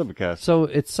 It's a hell of a cast. So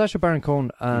it's Sacha Baron Cohen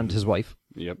and his wife.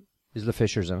 Yep. Isla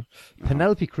Fisher's in it.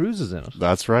 Penelope Cruz is in it.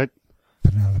 That's right.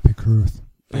 Penelope Cruz.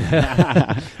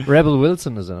 Rebel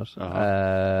Wilson is in it.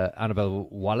 Annabelle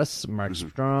Wallace, Mark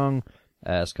Strong,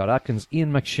 Scott Atkins,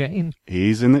 Ian McShane.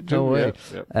 He's in it too. No way.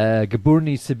 Yep.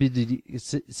 Gaburni Sidibe.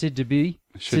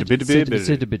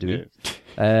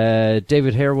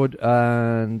 David Harewood,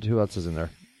 and who else is in there?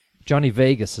 Johnny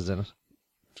Vegas is in it.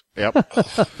 Yep.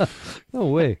 No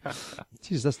way.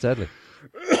 Jeez, that's deadly.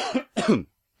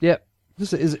 Yeah.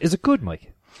 Is it good,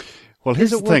 Mike? Well,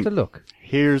 here's Is the it worth thing. a look?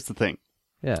 Here's the thing.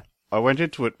 Yeah. I went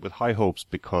into it with high hopes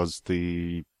because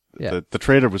the Yeah.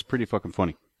 trailer was pretty fucking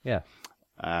funny. Yeah.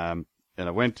 And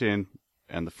I went in,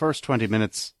 and the first 20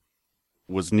 minutes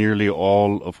was nearly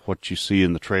all of what you see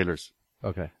in the trailers.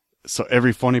 Okay. So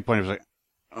every funny point, I was like,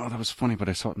 oh, that was funny, but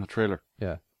I saw it in the trailer.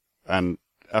 Yeah. And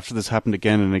after this happened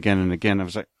again and again and again, I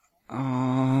was like,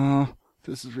 oh,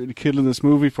 this is really killing this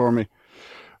movie for me.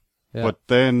 Yeah. But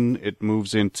then it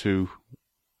moves into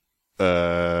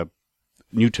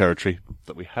new territory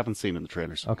that we haven't seen in the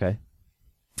trailers. Okay.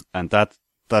 And that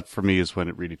for me is when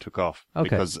it really took off. Okay.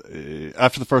 Because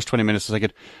after the first 20 minutes, I was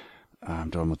like, I'm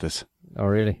done with this. Oh,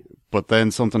 really? But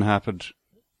then something happened,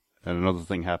 and another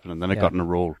thing happened, and then it got in a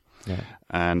roll. Yeah.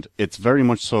 And it's very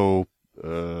much so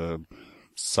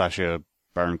Sacha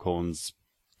Baron Cohen's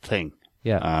thing.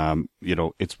 Yeah.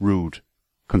 It's rude.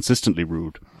 Consistently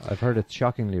rude. I've heard it's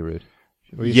shockingly rude.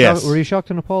 Were you Yes. were you shocked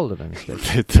and appalled at any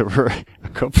stage? There were a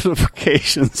couple of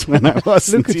occasions when I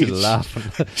was Look at you indeed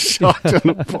laughing. shocked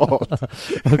and appalled.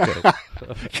 Okay.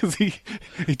 Because he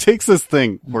takes this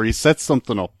thing where he sets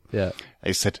something up. Yeah.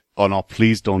 I said, oh no,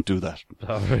 please don't do that.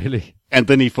 Oh, really? And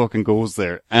then he fucking goes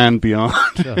there and beyond.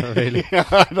 Oh, really?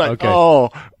 I'm like, Okay. oh,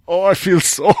 I feel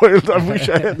soiled. I wish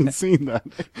I hadn't seen that.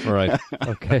 Right.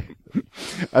 Okay.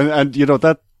 And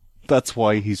that's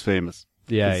why he's famous.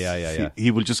 Yeah.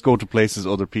 He will just go to places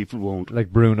other people won't.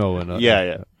 Like Bruno and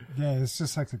Yeah. Yeah, it's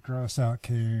just like the gross out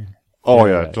king. Oh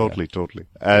Yeah, yeah, totally.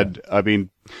 And I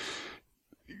mean,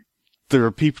 there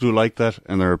are people who like that,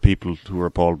 and there are people who are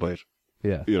appalled by it.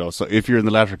 Yeah. So if you're in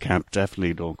the latter camp,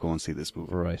 definitely don't go and see this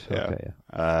movie. Right. Yeah. Okay.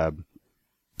 Yeah.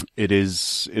 It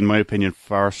is, in my opinion,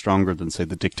 far stronger than, say,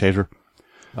 The Dictator.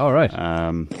 All right.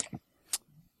 That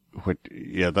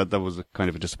was a kind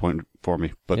of a disappointment for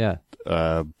me. But Yeah.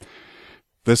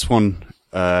 This one,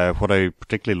 what I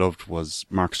particularly loved was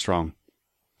Mark Strong.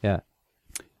 Yeah.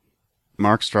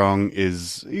 Mark Strong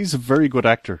he's a very good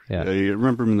actor. Yeah. You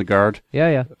remember him in The Guard?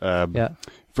 Yeah. Yeah.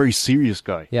 Very serious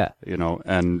guy. Yeah.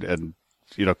 And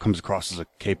comes across as a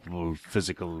capable,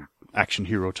 physical action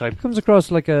hero type. Comes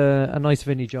across like a nice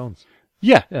Vinnie Jones.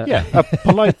 Yeah. A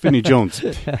polite Vinnie Jones.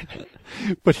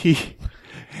 But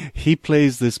he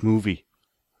plays this movie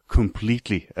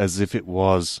completely as if it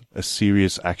was a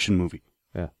serious action movie.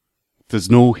 Yeah. There's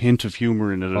no hint of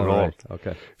humor in it at all. Right.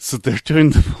 Okay. So they're doing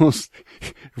the most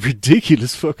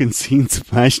ridiculous fucking scenes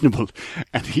imaginable,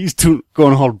 and he's going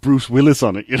all Bruce Willis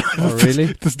on it. Oh,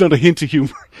 really? There's not a hint of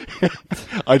humor.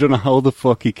 I don't know how the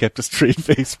fuck he kept a straight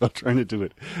face while trying to do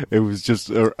it. It was just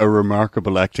a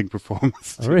remarkable acting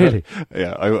performance. Oh, really?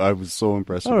 Yeah, I was so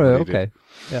impressed. All with right. what he did.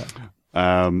 Okay.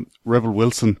 Yeah. Rebel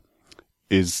Wilson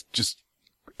is just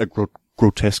a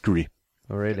grotesquerie.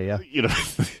 Oh, really? Yeah.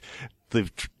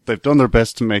 They've done their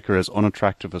best to make her as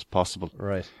unattractive as possible,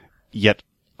 Right. yet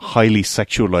highly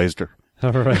sexualized her,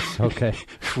 All right. Okay.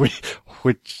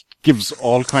 which gives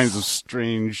all kinds of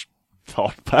strange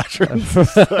thought patterns.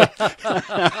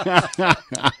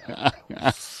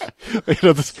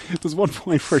 There's one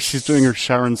point where she's doing her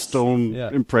Sharon Stone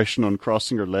impression on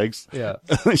crossing her legs. Yeah.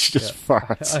 And she just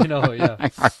farts. I know. Yeah.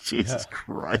 Jesus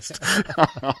Christ.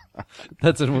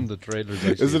 That's in one of the trailers.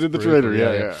 Actually. Is it in the Brutal,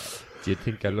 trailer? Yeah. Do you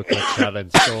think I look like Sharon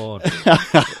Stone?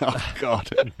 Oh, God.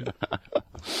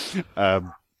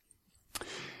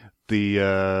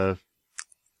 The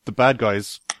bad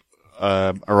guys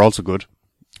are also good.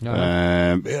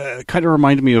 No. Kind of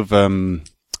reminded me of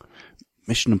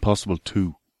Mission Impossible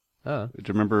 2. Oh. Do you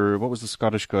remember, what was the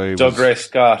Scottish guy? Doug Ray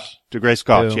Scott. Doug Ray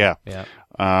Scott, Boom. yeah. Yeah.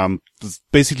 It's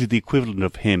basically the equivalent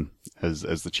of him as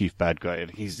the chief bad guy. And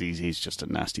he's just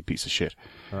a nasty piece of shit.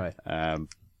 All right.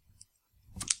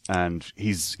 And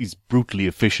he's brutally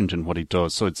efficient in what he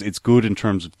does. So it's good in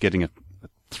terms of getting a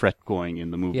threat going in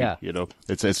the movie. Yeah.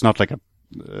 It's not like a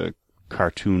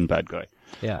cartoon bad guy.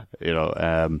 Yeah.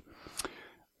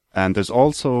 And there's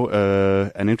also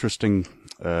an interesting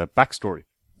backstory.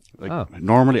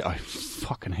 Normally, I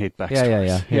fucking hate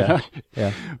backstories.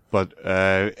 Yeah. But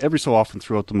every so often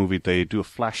throughout the movie, they do a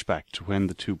flashback to when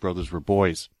the two brothers were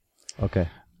boys. Okay.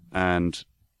 And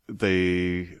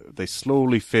they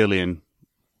slowly fill in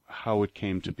how it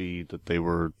came to be that they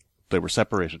were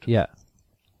separated. Yeah.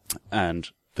 And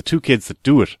the two kids that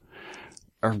do it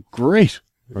are great.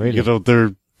 Really?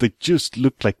 They just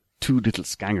look like two little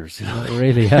scangers.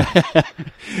 Really, yeah.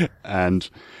 And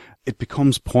it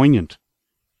becomes poignant,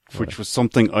 which was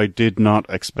something I did not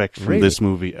expect from this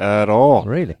movie at all.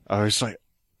 Really? I was like,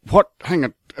 what? Hang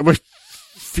on. Am I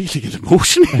feeling an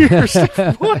emotion here?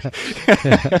 What?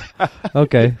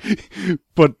 Okay.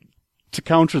 But to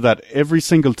counter that, every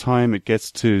single time it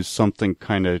gets to something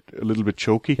kind of a little bit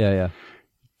choky,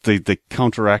 they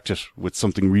counteract it with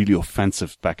something really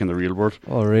offensive back in the real world.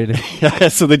 Oh, really? Yeah,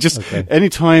 so they just,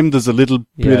 anytime there's a little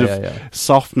bit of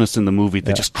softness in the movie,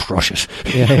 they just crush it.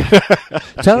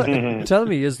 Tell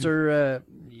me, is there,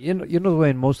 you know the way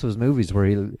in most of his movies where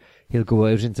he'll go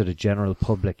out into the general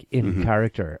public in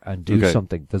character and do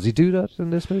something. Does he do that in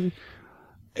this movie?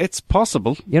 It's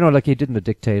possible. You know, like he did in The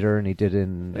Dictator and he did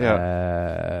in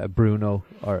Bruno,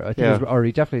 or I think or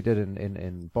he definitely did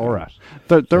in Borat.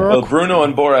 Bruno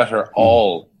and Borat are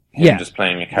all him just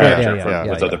playing a character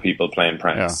with other people playing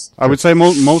pranks. Yeah. I would say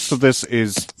most of this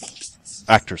is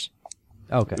actors.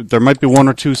 Okay. There might be one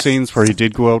or two scenes where he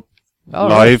did go out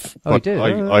live, but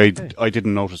I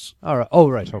didn't notice. All right. Oh,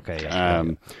 right. Okay. Yeah.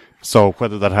 So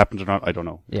whether that happened or not, I don't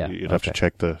know. Yeah. You'd have to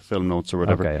check the film notes or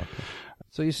whatever. Okay.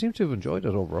 So you seem to have enjoyed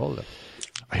it overall, then.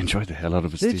 I enjoyed the hell out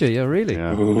of it. Did you? Yeah, really?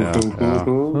 Yeah.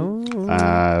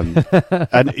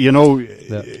 And you know,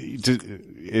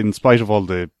 in spite of all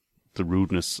the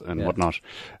rudeness and whatnot,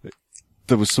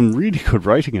 there was some really good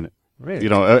writing in it. Really? You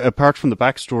know, apart from the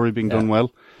backstory being done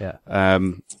well. Yeah.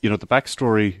 You know, the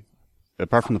backstory,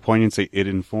 apart from the poignancy, it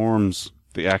informs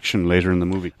the action later in the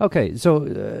movie. Okay, so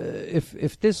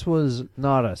if this was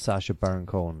not a Sacha Baron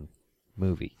Cohen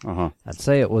movie, and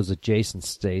say it was a Jason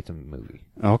Statham movie,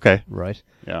 right?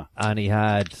 Yeah, and he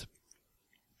had,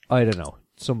 I don't know,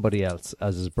 somebody else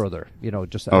as his brother, you know,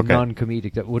 just a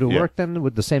non-comedic. That would it work then?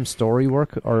 Would the same story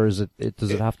work, or does it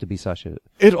have to be Sacha?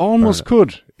 It almost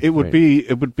could. It would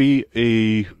be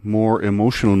a more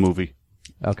emotional movie.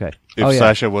 Okay. If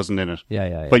Sacha wasn't in it.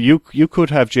 Yeah. But you could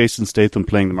have Jason Statham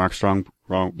playing the Mark Strong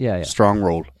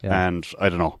role, and I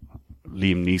don't know,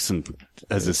 Liam Neeson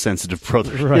as his sensitive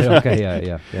brother. Right. Okay.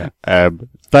 Yeah.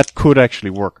 That could actually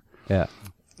work. Yeah.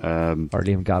 Or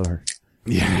Liam Gallagher.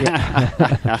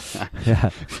 Yeah.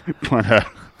 Yeah.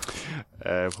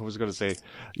 What was I going to say?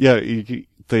 Yeah,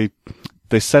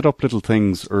 they set up little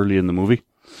things early in the movie.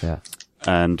 Yeah.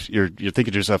 And you're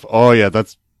thinking to yourself, oh yeah,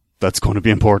 that's going to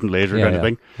be important later, kind of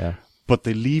thing. Yeah. But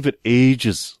they leave it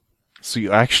ages, so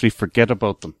you actually forget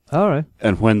about them. All right.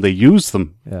 And when they use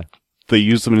them, yeah, they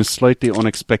use them in a slightly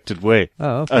unexpected way.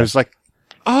 Oh, okay. I was like,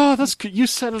 oh, that's good. You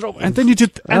set it up, and then you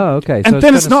did. And, okay. And so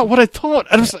then it's not what I thought.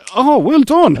 And I was like, oh, well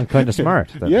done. Kind of smart.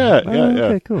 Then. Yeah.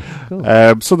 Okay, cool.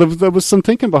 So there was some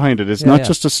thinking behind it. It's not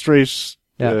just a straight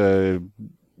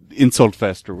insult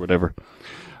fest or whatever.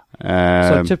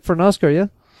 So tip for an Oscar, yeah?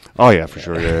 Oh yeah, for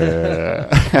sure. Yeah.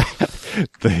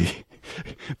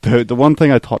 The one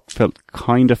thing I thought felt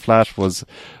kind of flat was,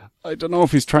 I don't know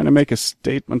if he's trying to make a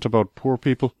statement about poor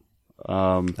people.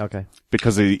 Okay.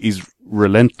 Because he's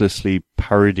relentlessly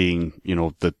parodying, you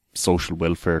know, the social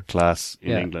welfare class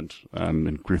in England,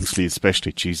 in Grimsby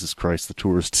especially. Jesus Christ, the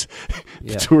tourists,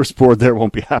 the tourist board there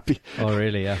won't be happy. Oh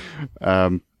really? Yeah.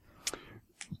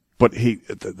 But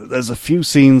there's a few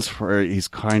scenes where he's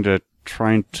kind of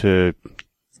trying to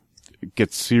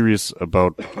get serious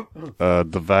about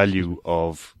the value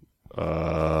of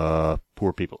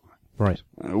poor people. Right.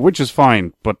 Which is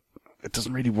fine, but it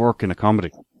doesn't really work in a comedy.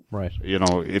 Right. You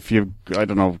know, if you, I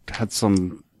don't know, had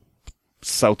some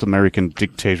South American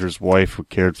dictator's wife who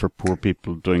cared for poor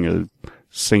people doing a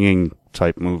singing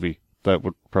type movie, that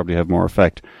would probably have more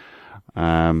effect.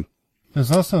 There's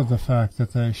also the fact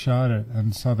that they shot it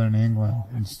in southern England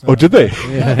instead. Oh, did they?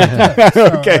 Yeah. So,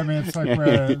 okay. I mean, it's like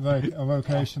a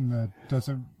location that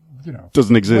doesn't, you know,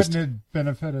 doesn't exist. Wouldn't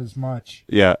benefit as much.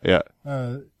 Yeah.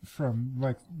 From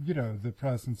like, you know, the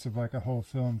presence of like a whole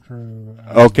film crew.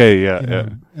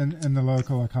 In the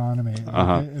local economy.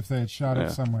 If they had shot it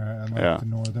somewhere and like the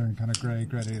northern kind of gray,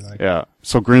 gritty, like. Yeah.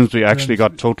 So Grimsby actually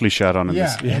got totally shat on in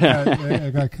this.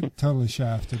 It got totally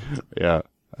shafted. Yeah.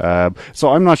 So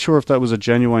I'm not sure if that was a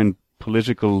genuine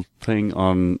political thing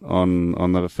on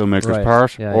the filmmaker's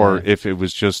part, or if it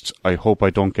was just, I hope I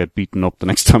don't get beaten up the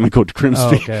next time I go to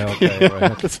Grimsby. Okay,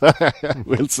 right.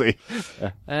 We'll see.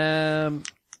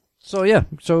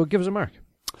 So give us a mark.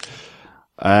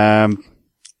 I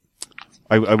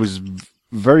was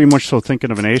very much so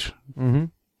thinking of an 8,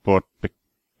 but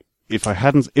if I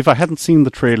hadn't seen the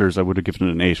trailers, I would have given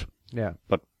it an 8. Yeah,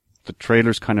 but the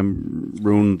trailers kind of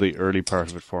ruined the early part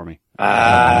of it for me.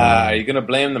 Are you going to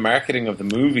blame the marketing of the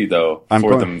movie, though,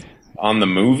 on the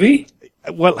movie?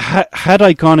 Well, had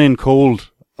I gone in cold,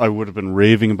 I would have been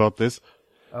raving about this.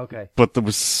 Okay. But there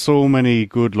was so many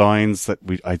good lines that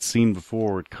I'd seen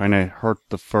before, it kind of hurt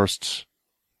the first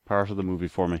part of the movie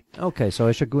for me. Okay, so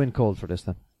I should go in cold for this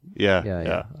then.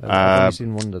 Yeah. I've only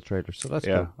seen one of the trailers, so that's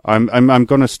cool. I'm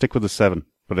going to stick with a 7,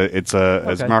 but it's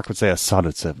as Mark would say, a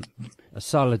solid 7. A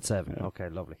solid 7. Yeah. Okay,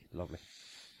 lovely.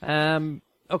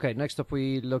 Okay, next up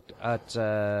we looked at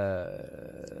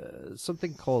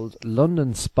something called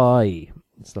London Spy.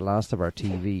 It's the last of our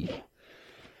TV.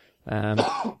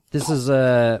 This is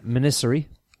a miniserie.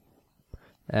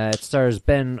 It stars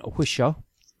Ben Whishaw,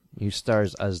 who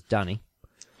stars as Danny,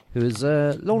 who is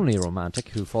a lonely romantic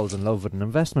who falls in love with an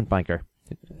investment banker,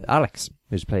 Alex,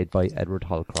 who's played by Edward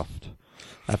Holcroft,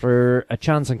 after a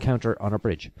chance encounter on a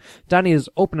bridge. Danny is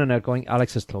open and outgoing,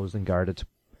 Alex is closed and guarded,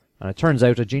 and it turns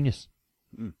out a genius.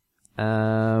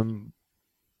 But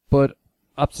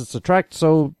opposites attract,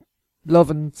 so love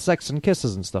and sex and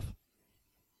kisses and stuff.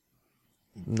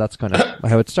 And that's kind of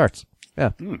how it starts.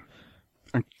 Yeah.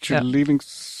 Aren't you leaving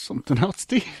something else,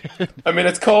 Steve? I mean,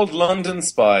 it's called London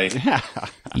Spy.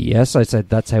 Yes, I said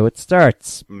that's how it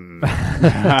starts.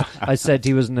 I said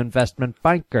he was an investment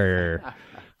banker.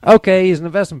 Okay, he's an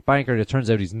investment banker. It turns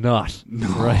out he's not. No.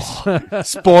 Right.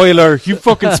 Spoiler. You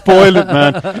fucking spoiled it,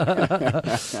 man.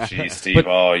 Jeez, Steve.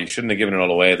 You shouldn't have given it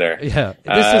all away there. Yeah.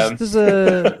 This is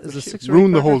a 6 or 8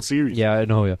 ruined the whole series. Yeah, I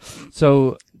know, yeah.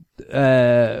 So,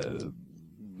 so,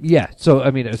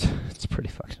 I mean, it's pretty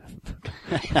fucking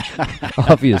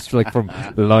obvious, like from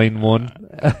line 1.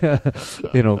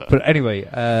 But anyway,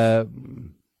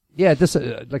 this,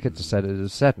 like I just said, it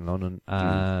is set in London,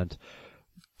 and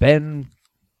Ben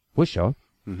Whishaw,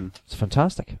 it's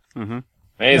fantastic. Amazing.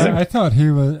 Yeah, I thought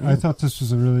this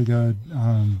was a really good,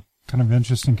 kind of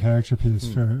interesting character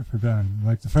piece for Ben.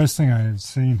 Like the first thing I had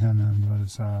seen him in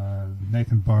was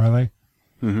Nathan Barley.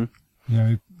 It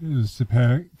was the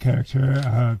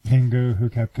character Pingu who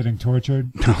kept getting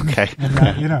tortured. Okay. And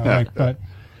that, but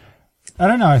I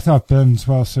don't know. I thought Ben's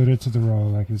well suited to the role.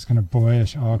 Like he's kind of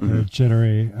boyish, awkward,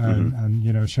 jittery,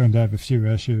 and shown to have a few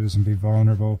issues and be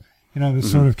vulnerable. The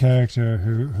sort of character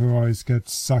who always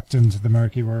gets sucked into the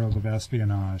murky world of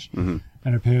espionage and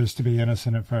appears to be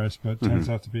innocent at first, but turns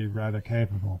out to be rather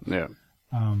capable. Yeah.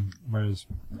 Whereas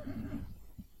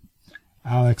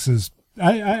Alex is,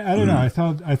 I don't know.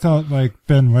 I thought like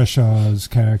Ben Wishaw's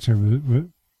character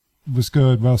was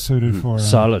good, well suited for him.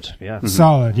 Solid, yeah.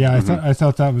 Solid, yeah. I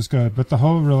thought that was good, but the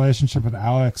whole relationship with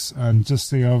Alex and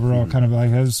just the overall kind of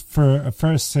like his for a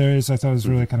first series, I thought it was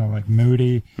really kind of like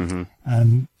moody,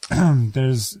 and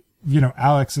there's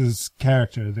Alex's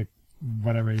character,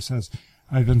 whatever he says,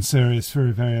 I've been serious for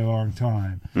a very long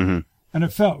time, and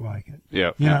it felt like it.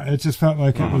 Yeah, it just felt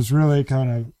like it was really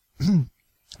kind of.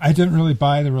 I didn't really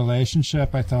buy the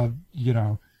relationship. I thought it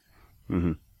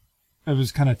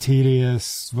was kind of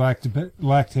tedious, lacked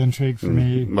intrigue for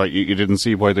me. Like you didn't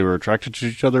see why they were attracted to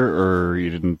each other, or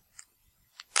you didn't?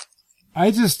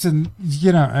 I just didn't,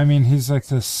 I mean, he's like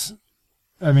this,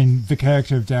 I mean, the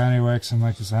character of Danny works in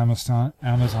like this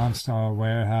Amazon style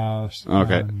warehouse.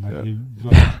 Okay.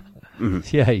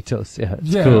 Yeah, he does. Yeah,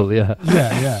 it's cool. Yeah.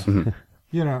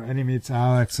 Yeah. And he meets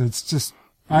Alex. It's just,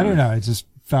 I don't know. I just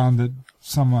found it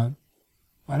somewhat,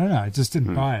 I don't know. I just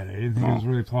didn't buy it. I didn't think it was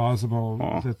really plausible.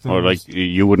 Or like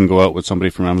you wouldn't go out with somebody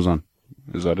from Amazon.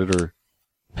 Is that it, or?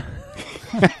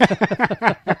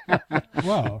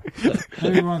 Well,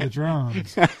 maybe one of the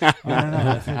drones. I don't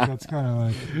know. I think that's kind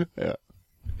of like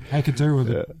I could do with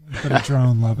a bit of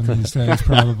drone loving these days,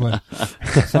 probably.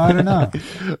 So I don't know.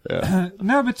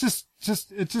 No, but just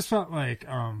it just felt like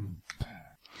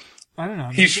I don't know.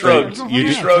 He shrugged. You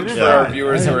shrugged for our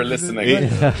viewers who are listening.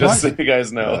 Just so you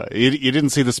guys know. You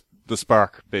didn't see the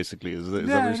spark, basically. Is that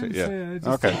I what you're saying?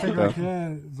 Yeah. Okay. I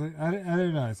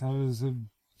don't know. I thought it was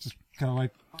just kind of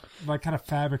like kind of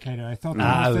fabricated. I thought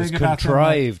it was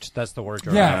contrived. That's the word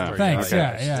you're after. Thanks.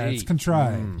 Okay. Yeah, it's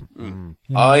contrived.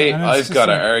 I've got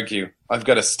to argue. I've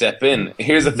got to step in.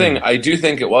 Here's the thing. I do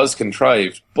think it was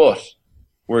contrived, but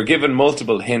we're given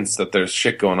multiple hints that there's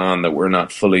shit going on that we're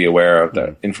not fully aware of,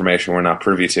 that information we're not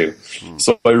privy to.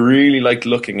 So I really liked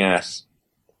looking at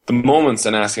the moments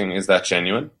and asking, is that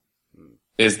genuine?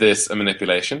 Is this a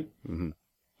manipulation? Mm-hmm.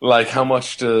 Like, how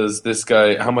much does Ben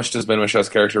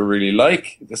Whishaw character really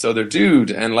like this other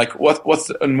dude? And like,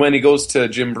 and when he goes to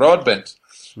Jim Broadbent,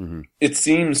 it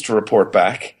seems to report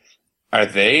back, do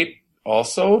they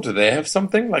have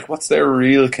something? Like, what's their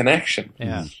real connection?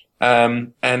 Yeah.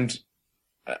 And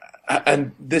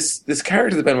this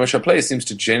character that Ben Whishaw plays seems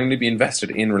to genuinely be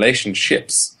invested in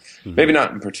relationships. Maybe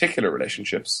not in particular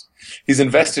relationships. He's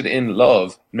invested in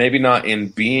love, maybe not in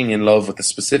being in love with a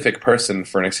specific person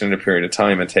for an extended period of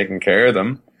time and taking care of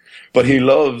them, but he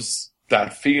loves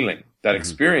that feeling, that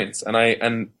experience.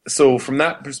 And so from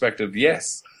that perspective,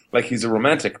 yes, like he's a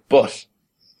romantic, but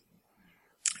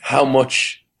how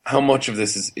much of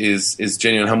this is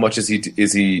genuine? How much is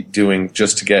he doing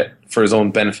just to get for his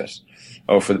own benefit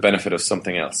or for the benefit of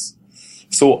something else?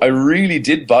 So I really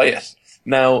did buy it.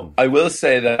 Now, I will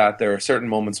say that there are certain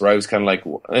moments where I was kind of like,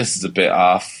 this is a bit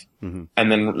off. And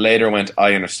then later went,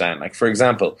 I understand. Like, for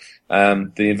example,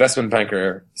 the investment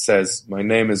banker says, my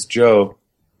name is Joe,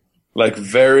 like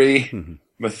very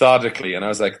methodically. And I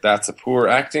was like, that's a poor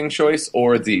acting choice,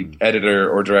 or the editor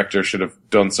or director should have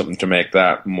done something to make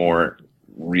that more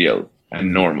real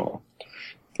and normal.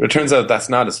 But it turns out that's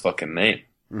not his fucking name.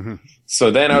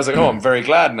 So then I was like, oh, I'm very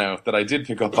glad now that I did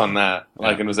pick up on that,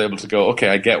 like, and was able to go, okay,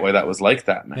 I get why that was like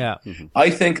that now. Yeah. I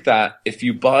think that if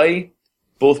you buy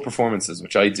both performances,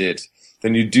 which I did,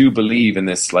 then you do believe in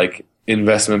this, like,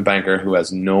 investment banker who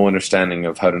has no understanding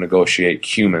of how to negotiate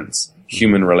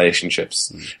human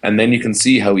relationships. And then you can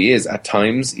see how he is, at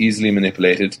times, easily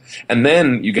manipulated. And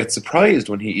then you get surprised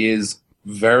when he is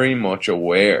very much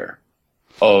aware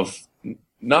of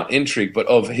not intrigue, but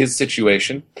of his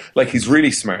situation. Like, he's really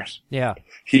smart. Yeah.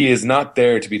 He is not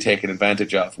there to be taken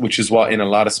advantage of, which is what in a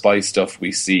lot of spy stuff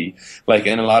we see. Like,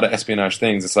 in a lot of espionage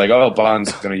things, it's like, oh,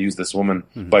 Bond's going to use this woman.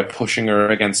 By pushing her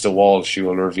against a wall, she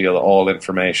will reveal all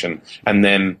information and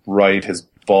then ride his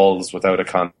balls without a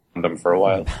condom for a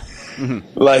while.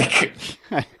 Like,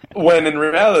 when in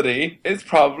reality, it's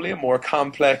probably a more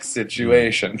complex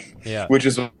situation. Yeah. Which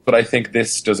is what I think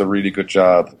this does a really good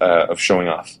job of showing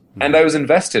off. And I was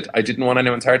invested. I didn't want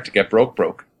anyone's heart to get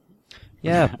broke.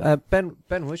 Yeah, Ben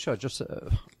Whishaw, just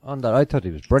on that, I thought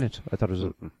he was brilliant. I thought it was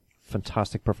a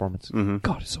fantastic performance.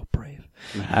 God, he's so brave.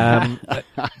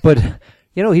 But,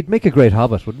 you know, he'd make a great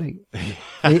Hobbit, wouldn't he?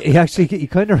 He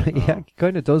kind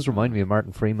of does remind me of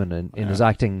Martin Freeman in his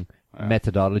acting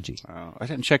methodology. I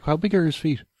didn't check. How big are his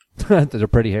feet? They're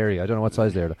pretty hairy. I don't know what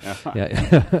size they're.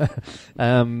 Yeah.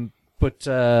 I'm with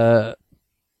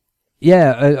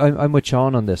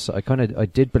Shaun on this. I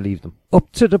did believe them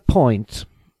up to the point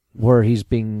where he's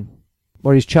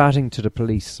chatting to the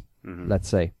police, let's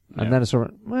say, and then it's sort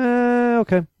of,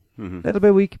 okay, a little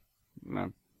bit weak.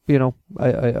 No. You know,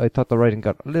 I thought the writing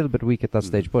got a little bit weak at that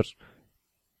stage, but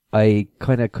I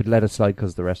kind of could let it slide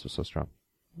because the rest was so strong.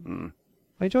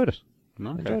 I enjoyed it. Okay.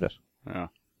 I enjoyed it. Yeah.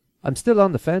 I'm still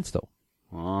on the fence though.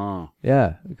 Oh.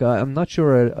 Yeah, I'm not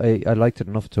sure I liked it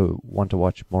enough to want to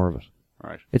watch more of it.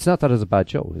 Right. It's not that it's a bad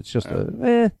show. It's just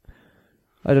I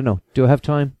don't know. Do I have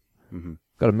time?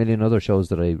 Got a million other shows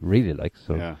that I really like.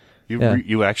 So yeah.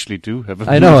 You actually do have a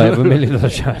million. I know I have a million other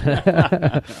shows.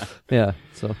 Yeah.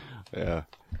 So. Yeah.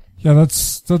 Yeah,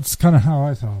 that's kind of how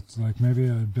I felt. Like, maybe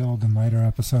I'd build in later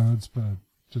episodes, but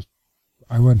just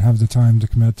I wouldn't have the time to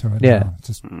commit to it. Yeah. Now.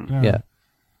 Just Yeah.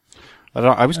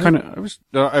 I was just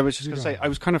going to say, I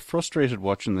was kind of frustrated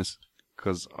watching this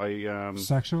because I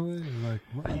sexually, like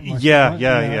yeah, what?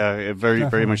 very Definitely.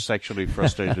 very much sexually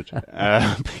frustrated.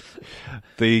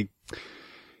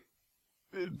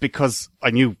 Because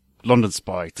I knew London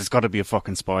Spy. There's got to be a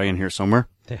fucking spy in here somewhere.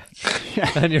 Yeah.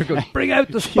 And you're going, bring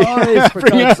out the spies, for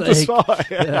God's sake.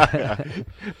 The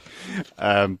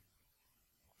spy.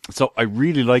 So I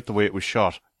really liked the way it was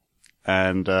shot.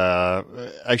 And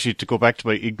actually, to go back to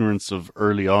my ignorance of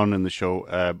early on in the show,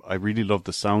 I really loved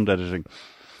the sound editing.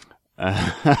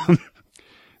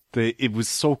 It was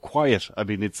so quiet. I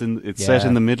mean, it's set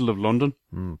in the middle of London,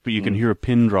 but you can hear a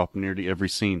pin drop nearly every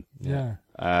scene. Yeah.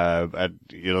 And,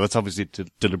 that's obviously a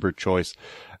deliberate choice,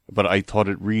 but I thought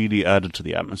it really added to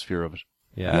the atmosphere of it.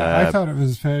 Yeah. I thought it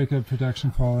was very good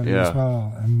production quality as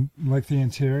well. And like the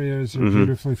interiors are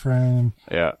beautifully framed.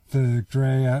 Yeah. The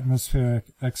grey atmospheric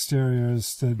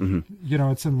exteriors that,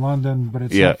 it's in London, but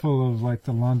it's not full of like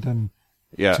the London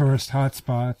tourist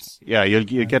hotspots. Yeah.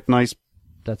 You get nice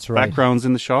That's right. backgrounds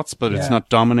in the shots, but it's not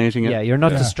dominating it. Yeah, you're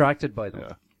not distracted by them.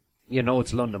 Yeah. You know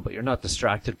it's London, but you're not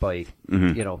distracted by,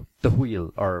 the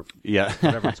wheel or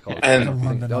whatever it's called. And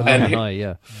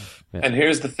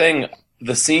here's the thing.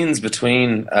 The scenes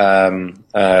between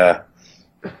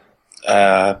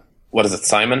what is it,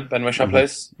 Simon Ben Whishaw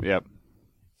plays? Yep.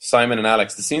 Simon and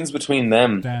Alex. The scenes between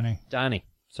them... Danny. Danny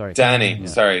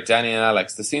and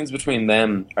Alex. The scenes between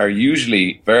them are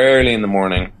usually very early in the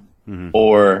morning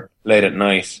or late at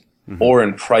night or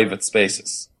in private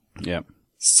spaces. Yeah.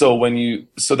 So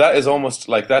that is almost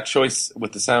like that choice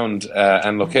with the sound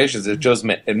and locations.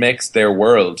 It makes their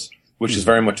world, which is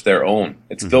very much their own.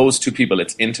 It's those two people.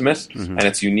 It's intimate and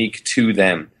it's unique to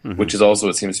them, which is also,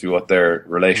 it seems to be what their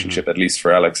relationship, at least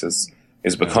for Alex,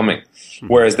 is becoming.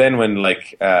 Whereas then when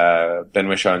like Ben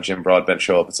Whishaw and Jim Broadbent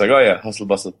show up, it's like, oh yeah, hustle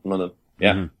bustle, London,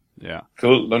 yeah, yeah,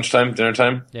 cool, lunchtime, dinner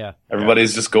time, yeah,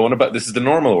 everybody's just going about. This is the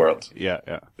normal world. Yeah.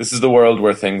 This is the world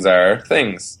where things are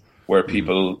things, where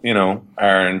people,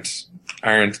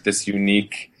 aren't this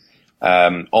unique,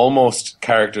 almost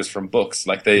characters from books.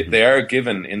 Like they are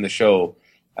given in the show,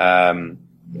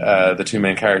 the two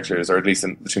main characters, or at least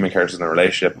the two main characters in the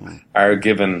relationship, are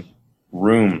given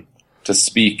room to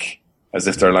speak as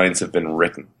if their lines have been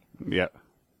written. Yeah.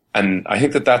 And I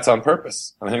think that that's on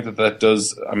purpose. And I think that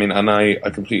does, and I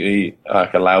completely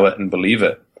allow it and believe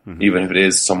it, even if it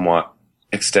is somewhat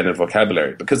extended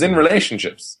vocabulary. Because in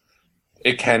relationships,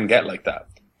 it can get like that.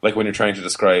 Like when you're trying to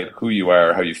describe who you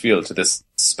are or how you feel to this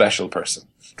special person.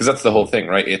 Because that's the whole thing,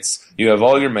 right? It's, you have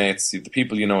all your mates, the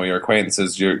people you know, your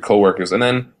acquaintances, your co-workers, and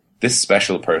then this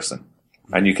special person.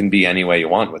 And you can be any way you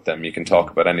want with them. You can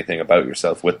talk about anything about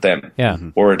yourself with them. Yeah.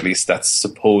 Or at least that's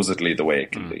supposedly the way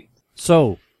it can be.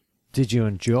 So, did you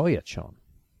enjoy it, Shaun?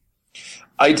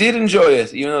 I did enjoy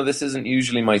it, even though this isn't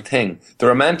usually my thing. The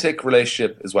romantic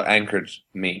relationship is what anchored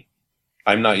me.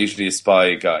 I'm not usually a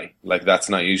spy guy. Like, that's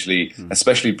not usually,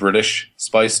 especially British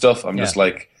spy stuff. I'm just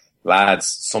like, lads,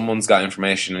 someone's got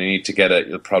information and you need to get it.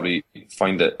 You'll probably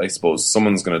find it, I suppose.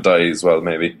 Someone's going to die as well,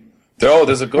 maybe.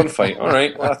 There's a gunfight. All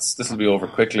right, well, this will be over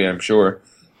quickly, I'm sure.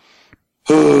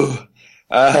 So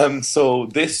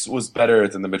this was better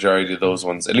than the majority of those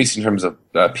ones, at least in terms of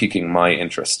piquing my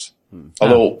interest.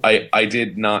 Although I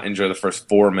did not enjoy the first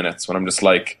 4 minutes when I'm just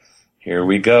like, here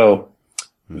we go.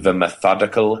 The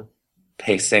methodical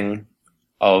pacing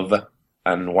of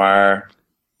a noir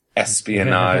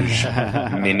espionage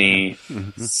mini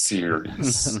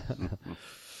series.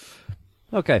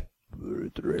 Okay.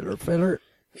 Thriller.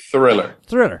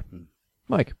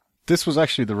 Mike. This was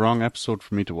actually the wrong episode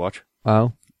for me to watch.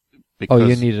 Oh. Because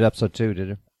you needed episode 2, did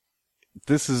you?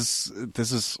 This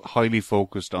is highly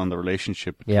focused on the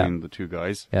relationship between the two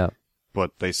guys. Yeah.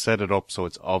 But they set it up so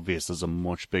it's obvious there's a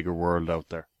much bigger world out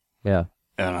there. Yeah.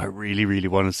 And I really, really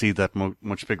want to see that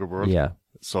much bigger world. Yeah.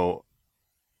 So,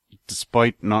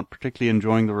 despite not particularly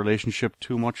enjoying the relationship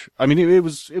too much, I mean, it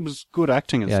was good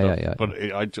acting and stuff. Yeah. But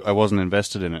I wasn't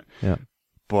invested in it. Yeah.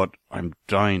 But I'm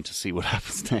dying to see what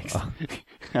happens next.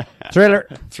 Thriller.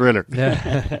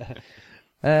 Yeah.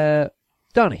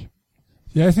 Donnie.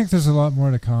 Yeah, I think there's a lot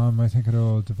more to come. I think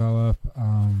it'll develop.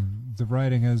 The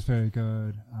writing is very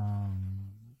good.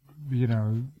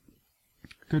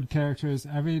 Good characters.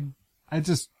 I mean, I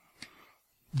just,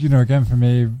 again, for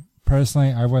me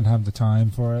personally, I wouldn't have the time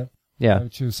for it. Yeah. I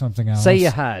would choose something else. Say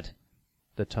you had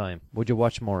the time. Would you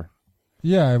watch more?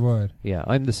 Yeah, I would. Yeah,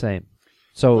 I'm the same.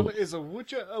 So, well, is a would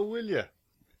you or will you?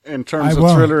 In terms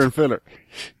of thriller and filler.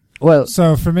 Well,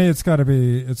 so for me, it's got to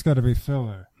be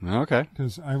filler. Okay.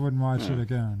 Because I wouldn't watch it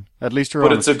again. At least you're.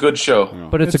 But it's a good show. Yeah.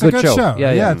 But it's a good show.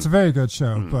 Yeah, it's a very good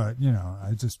show. But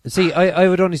I just see. I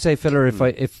would only say filler if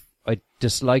I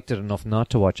disliked it enough not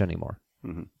to watch anymore.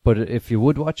 But if you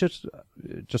would watch it,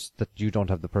 just that you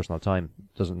don't have the personal time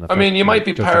doesn't. I mean, you might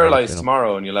be paralyzed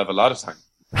tomorrow, and you'll have a lot of time.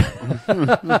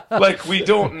 Like we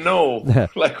don't know,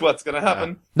 like what's going to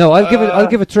happen. No, I'll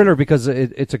give it thriller because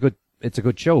it's a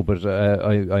good show, but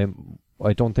I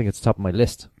don't think it's top of my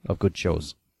list of good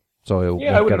shows. So I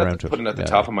wouldn't have to put it at the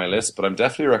top of my list, but I'm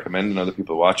definitely recommending other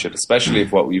people watch it, especially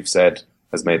if what we've said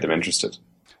has made them interested.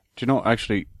 Do you know,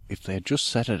 actually, if they had just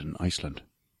set it in Iceland.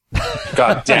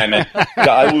 God damn it. God,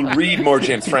 I will read more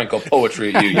James Franco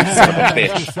poetry at you son of a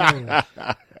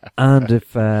bitch. And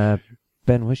if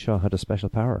Ben Whishaw had a special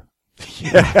power.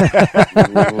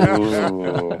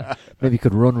 Maybe he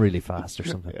could run really fast or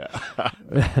something.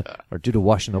 Or do the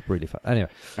washing up really fast. Anyway.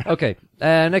 Okay.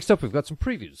 Next up, we've got some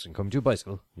previews and Come to a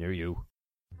Bicycle near you.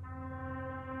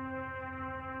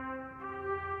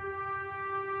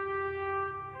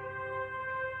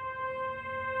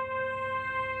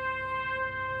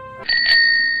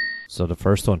 So the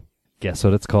first one, guess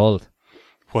what it's called?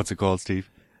 What's it called, Steve?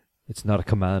 It's not a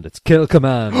command, it's Kill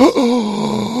Command.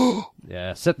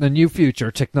 Yeah, set in a new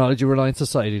future, technology-reliant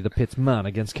society that pits man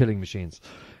against killing machines.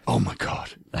 Oh my god.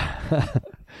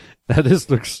 Now this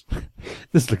looks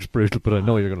brutal, but I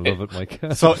know you're going to love it, Mike.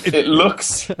 So it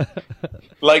looks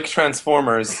like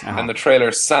Transformers, and the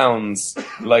trailer sounds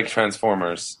like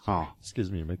Transformers. Oh.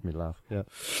 Excuse me, you make me laugh. Yeah.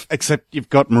 Except you've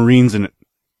got Marines in it.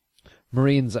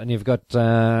 Marines, and you've got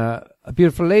a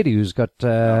beautiful lady who's got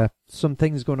some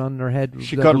things going on in her head.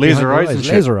 She got laser eyes and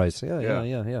shit. Laser eyes,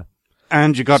 yeah.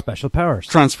 And you got special powers.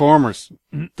 Transformers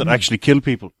that actually kill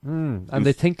people. And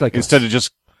they think like instead of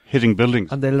just hitting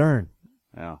buildings. And they learn.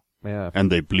 Yeah. Yeah.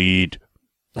 And they bleed.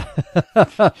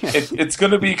 It's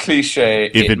going to be cliche.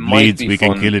 If it might bleeds, be we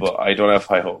fun, can kill it. But I don't have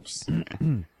high hopes.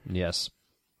 Yes.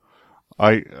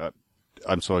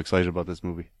 I'm so excited about this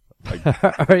movie.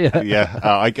 Are you? Yeah.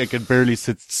 I can barely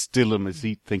sit still in my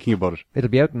seat thinking about it. It'll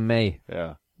be out in May.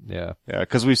 Yeah. Yeah. Yeah,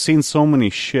 because we've seen so many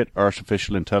shit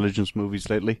artificial intelligence movies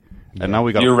lately. And now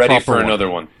we got You're a ready proper for one. another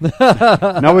one.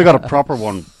 Now we got a proper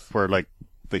one where, like,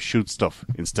 they shoot stuff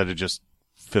instead of just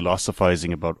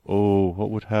philosophizing about, what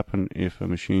would happen if a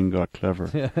machine got clever?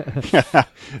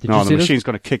 No, the machine's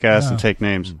going to kick ass and take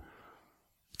names.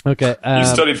 Okay. You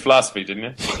studied philosophy, didn't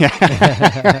you?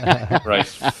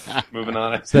 Right. Moving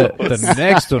on. The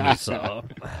next one we saw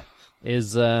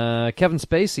is Kevin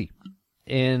Spacey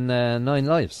in 9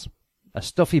 Lives. A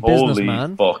stuffy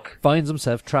businessman finds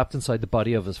himself trapped inside the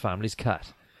body of his family's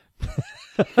cat.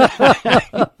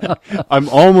 I'm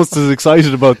almost as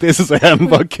excited about this as I am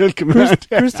about Kill Command.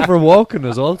 Christopher Walken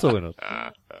is also in it.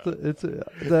 I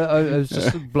was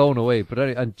just blown away. But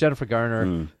anyway, and Jennifer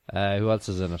Garner, who else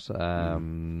is in it?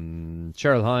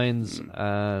 Cheryl Hines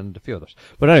and a few others.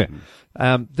 But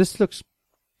anyway, this looks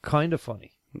kind of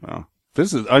funny. No.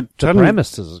 This is the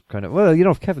premise is kind of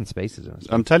if Kevin Spacey's in it.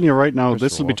 I'm telling you right now,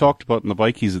 this will be talked about in the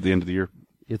Bikies at the end of the year.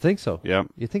 You think so? Yeah.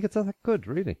 You think it's that good,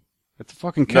 really? It's a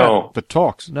fucking cat that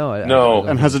talks. No,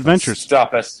 and has adventures.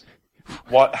 Stop it.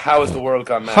 How has the world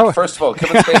gone mad? First of all,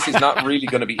 Kevin Spacey's not really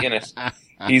going to be in it.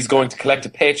 He's going to collect a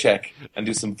paycheck and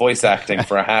do some voice acting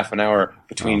for a half an hour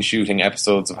between shooting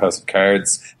episodes of House of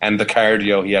Cards and the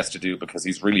cardio he has to do because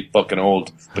he's really fucking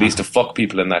old. But he used to fuck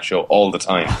people in that show all the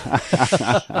time.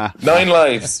 9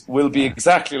 Lives will be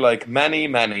exactly like many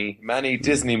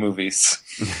Disney movies.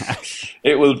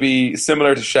 It will be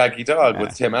similar to Shaggy Dog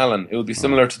with Tim Allen. It will be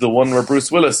similar to the one where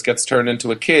Bruce Willis gets turned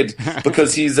into a kid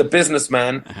because he's a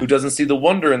businessman who doesn't see the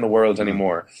wonder in the world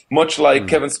anymore. Much like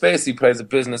Kevin Spacey plays a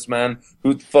businessman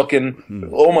who fucking,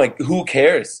 who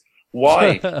cares?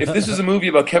 Why? If this was a movie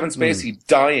about Kevin Spacey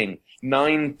dying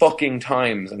 9 fucking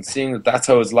times and seeing that that's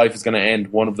how his life is going to end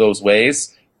one of those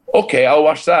ways, okay, I'll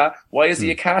watch that. Why is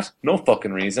he a cat? No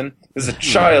fucking reason. This is a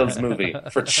child's movie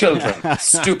for children.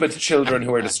 Stupid children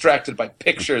who are distracted by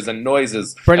pictures and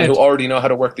noises and who already know how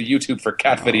to work the YouTube for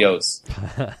cat videos.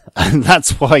 And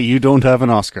that's why you don't have an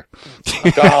Oscar.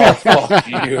 Oh, fuck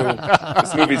you.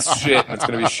 This movie's shit and it's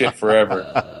going to be shit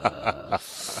forever.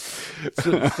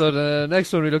 So the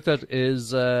next one we looked at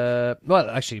is,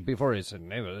 actually, before I said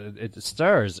name it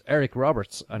stars Eric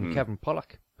Roberts and Kevin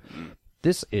Pollak.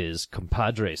 This is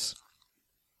Compadres.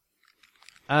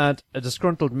 And a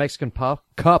disgruntled Mexican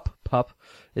cop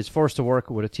is forced to work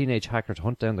with a teenage hacker to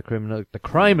hunt down the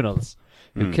criminals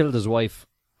who killed his wife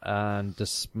and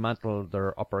dismantle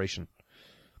their operation.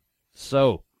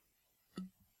 So,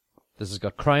 this has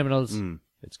got criminals,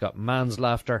 it's got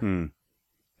manslaughter,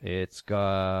 it's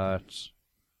got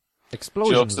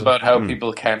explosions. Jokes about how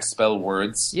people can't spell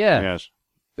words. Yeah. Yes.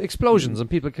 Explosions and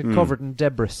people get covered in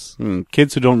debris.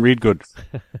 Kids who don't read good.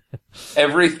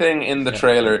 Everything in the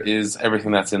trailer is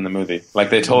everything that's in the movie. Like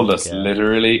they told us,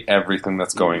 literally everything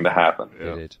that's going to happen.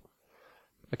 They did.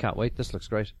 I can't wait. This looks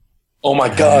great. Oh my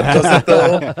god, does it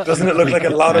though? Doesn't it look like a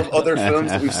lot of other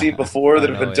films that we've seen before that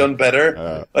have been done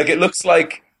better? Like it looks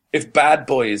like if Bad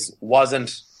Boys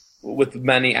wasn't with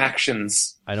many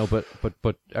actions. I know, but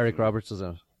Eric Roberts is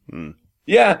in it.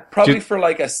 Yeah, probably for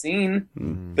like a scene.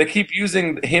 They keep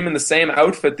using him in the same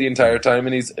outfit the entire time,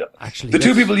 and he's actually the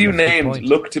two people you named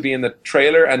look to be in the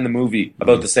trailer and the movie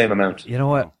about the same amount. You know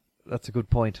what? That's a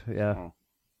good point. Yeah.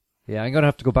 Yeah, I'm going to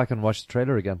have to go back and watch the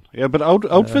trailer again. Yeah, but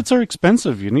outfits are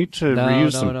expensive. You need to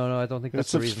reuse them. No, I don't think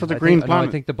that's the reason. For the Green Planet.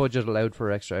 I think the budget allowed for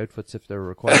extra outfits if they're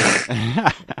required.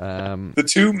 The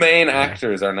two main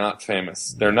actors are not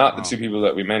famous. They're not the two people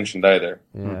that we mentioned either.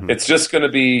 Yeah. It's just going to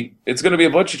be a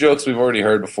bunch of jokes we've already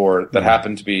heard before that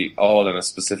happen to be all in a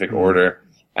specific order.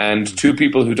 And two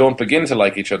people who don't begin to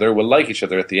like each other will like each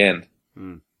other at the end.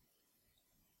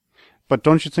 But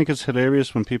don't you think it's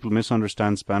hilarious when people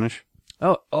misunderstand Spanish?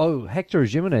 Oh, Hector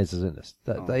Jimenez is in this.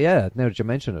 Yeah, now that you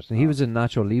mention it. And he was in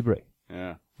Nacho Libre.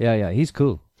 Yeah, he's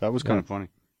cool. That was kind of funny.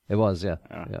 It was, yeah.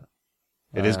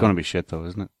 It is going to be shit, though,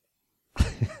 isn't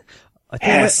it?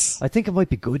 I think it might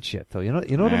be good shit though. You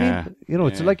know what I mean? You know,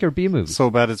 it's like your B movie. So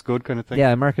bad it's good kind of thing.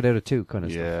 Yeah, I mark it out of 2 kind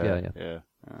of stuff. Yeah.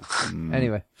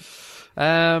 Anyway,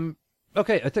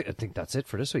 okay, I think that's it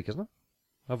for this week, isn't it?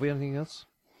 Have we anything else?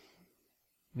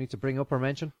 Need to bring up or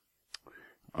mention?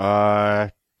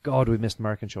 God, we missed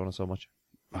Mark and Shaun so much.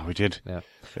 Oh, we did. Yeah.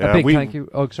 A big thank you.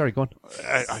 Oh, sorry, go on.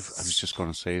 I was just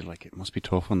going to say, like, it must be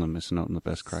tough on them missing out on the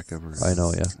best crack ever. I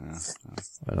know, yeah.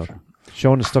 I know.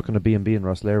 Shaun is stuck in a B&B in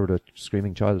Rosslare with a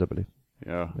screaming child, I believe.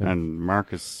 Yeah, and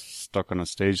Mark is stuck on a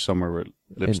stage somewhere with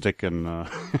lipstick and...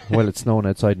 Well, it's snowing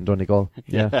outside in Donegal.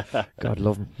 Yeah. God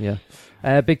love him,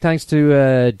 yeah. Big thanks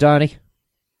to Donnie.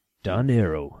 Don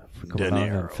Nero for coming on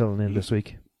and filling in this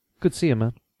week. Good to see you,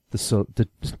 man. The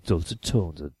dulcet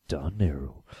tones of Don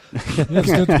Nero. Yeah,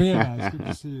 it's good to be here, man. It's good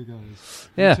to see you guys.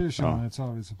 Yeah. You too, Shaun. It's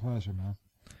always a pleasure, man.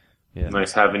 Yeah.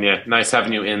 Nice having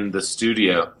you in the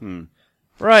studio.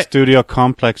 Right. Studio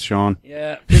complex, Shaun.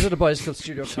 Yeah. Visit the Bicycle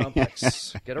Studio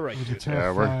complex. Get it right.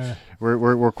 Yeah,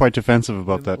 we're quite defensive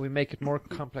about that. We make it more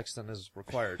complex than is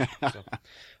required. So.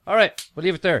 All right. We'll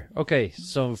leave it there. Okay.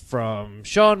 So from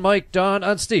Shaun, Mike, Don,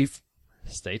 and Steve,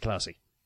 stay classy.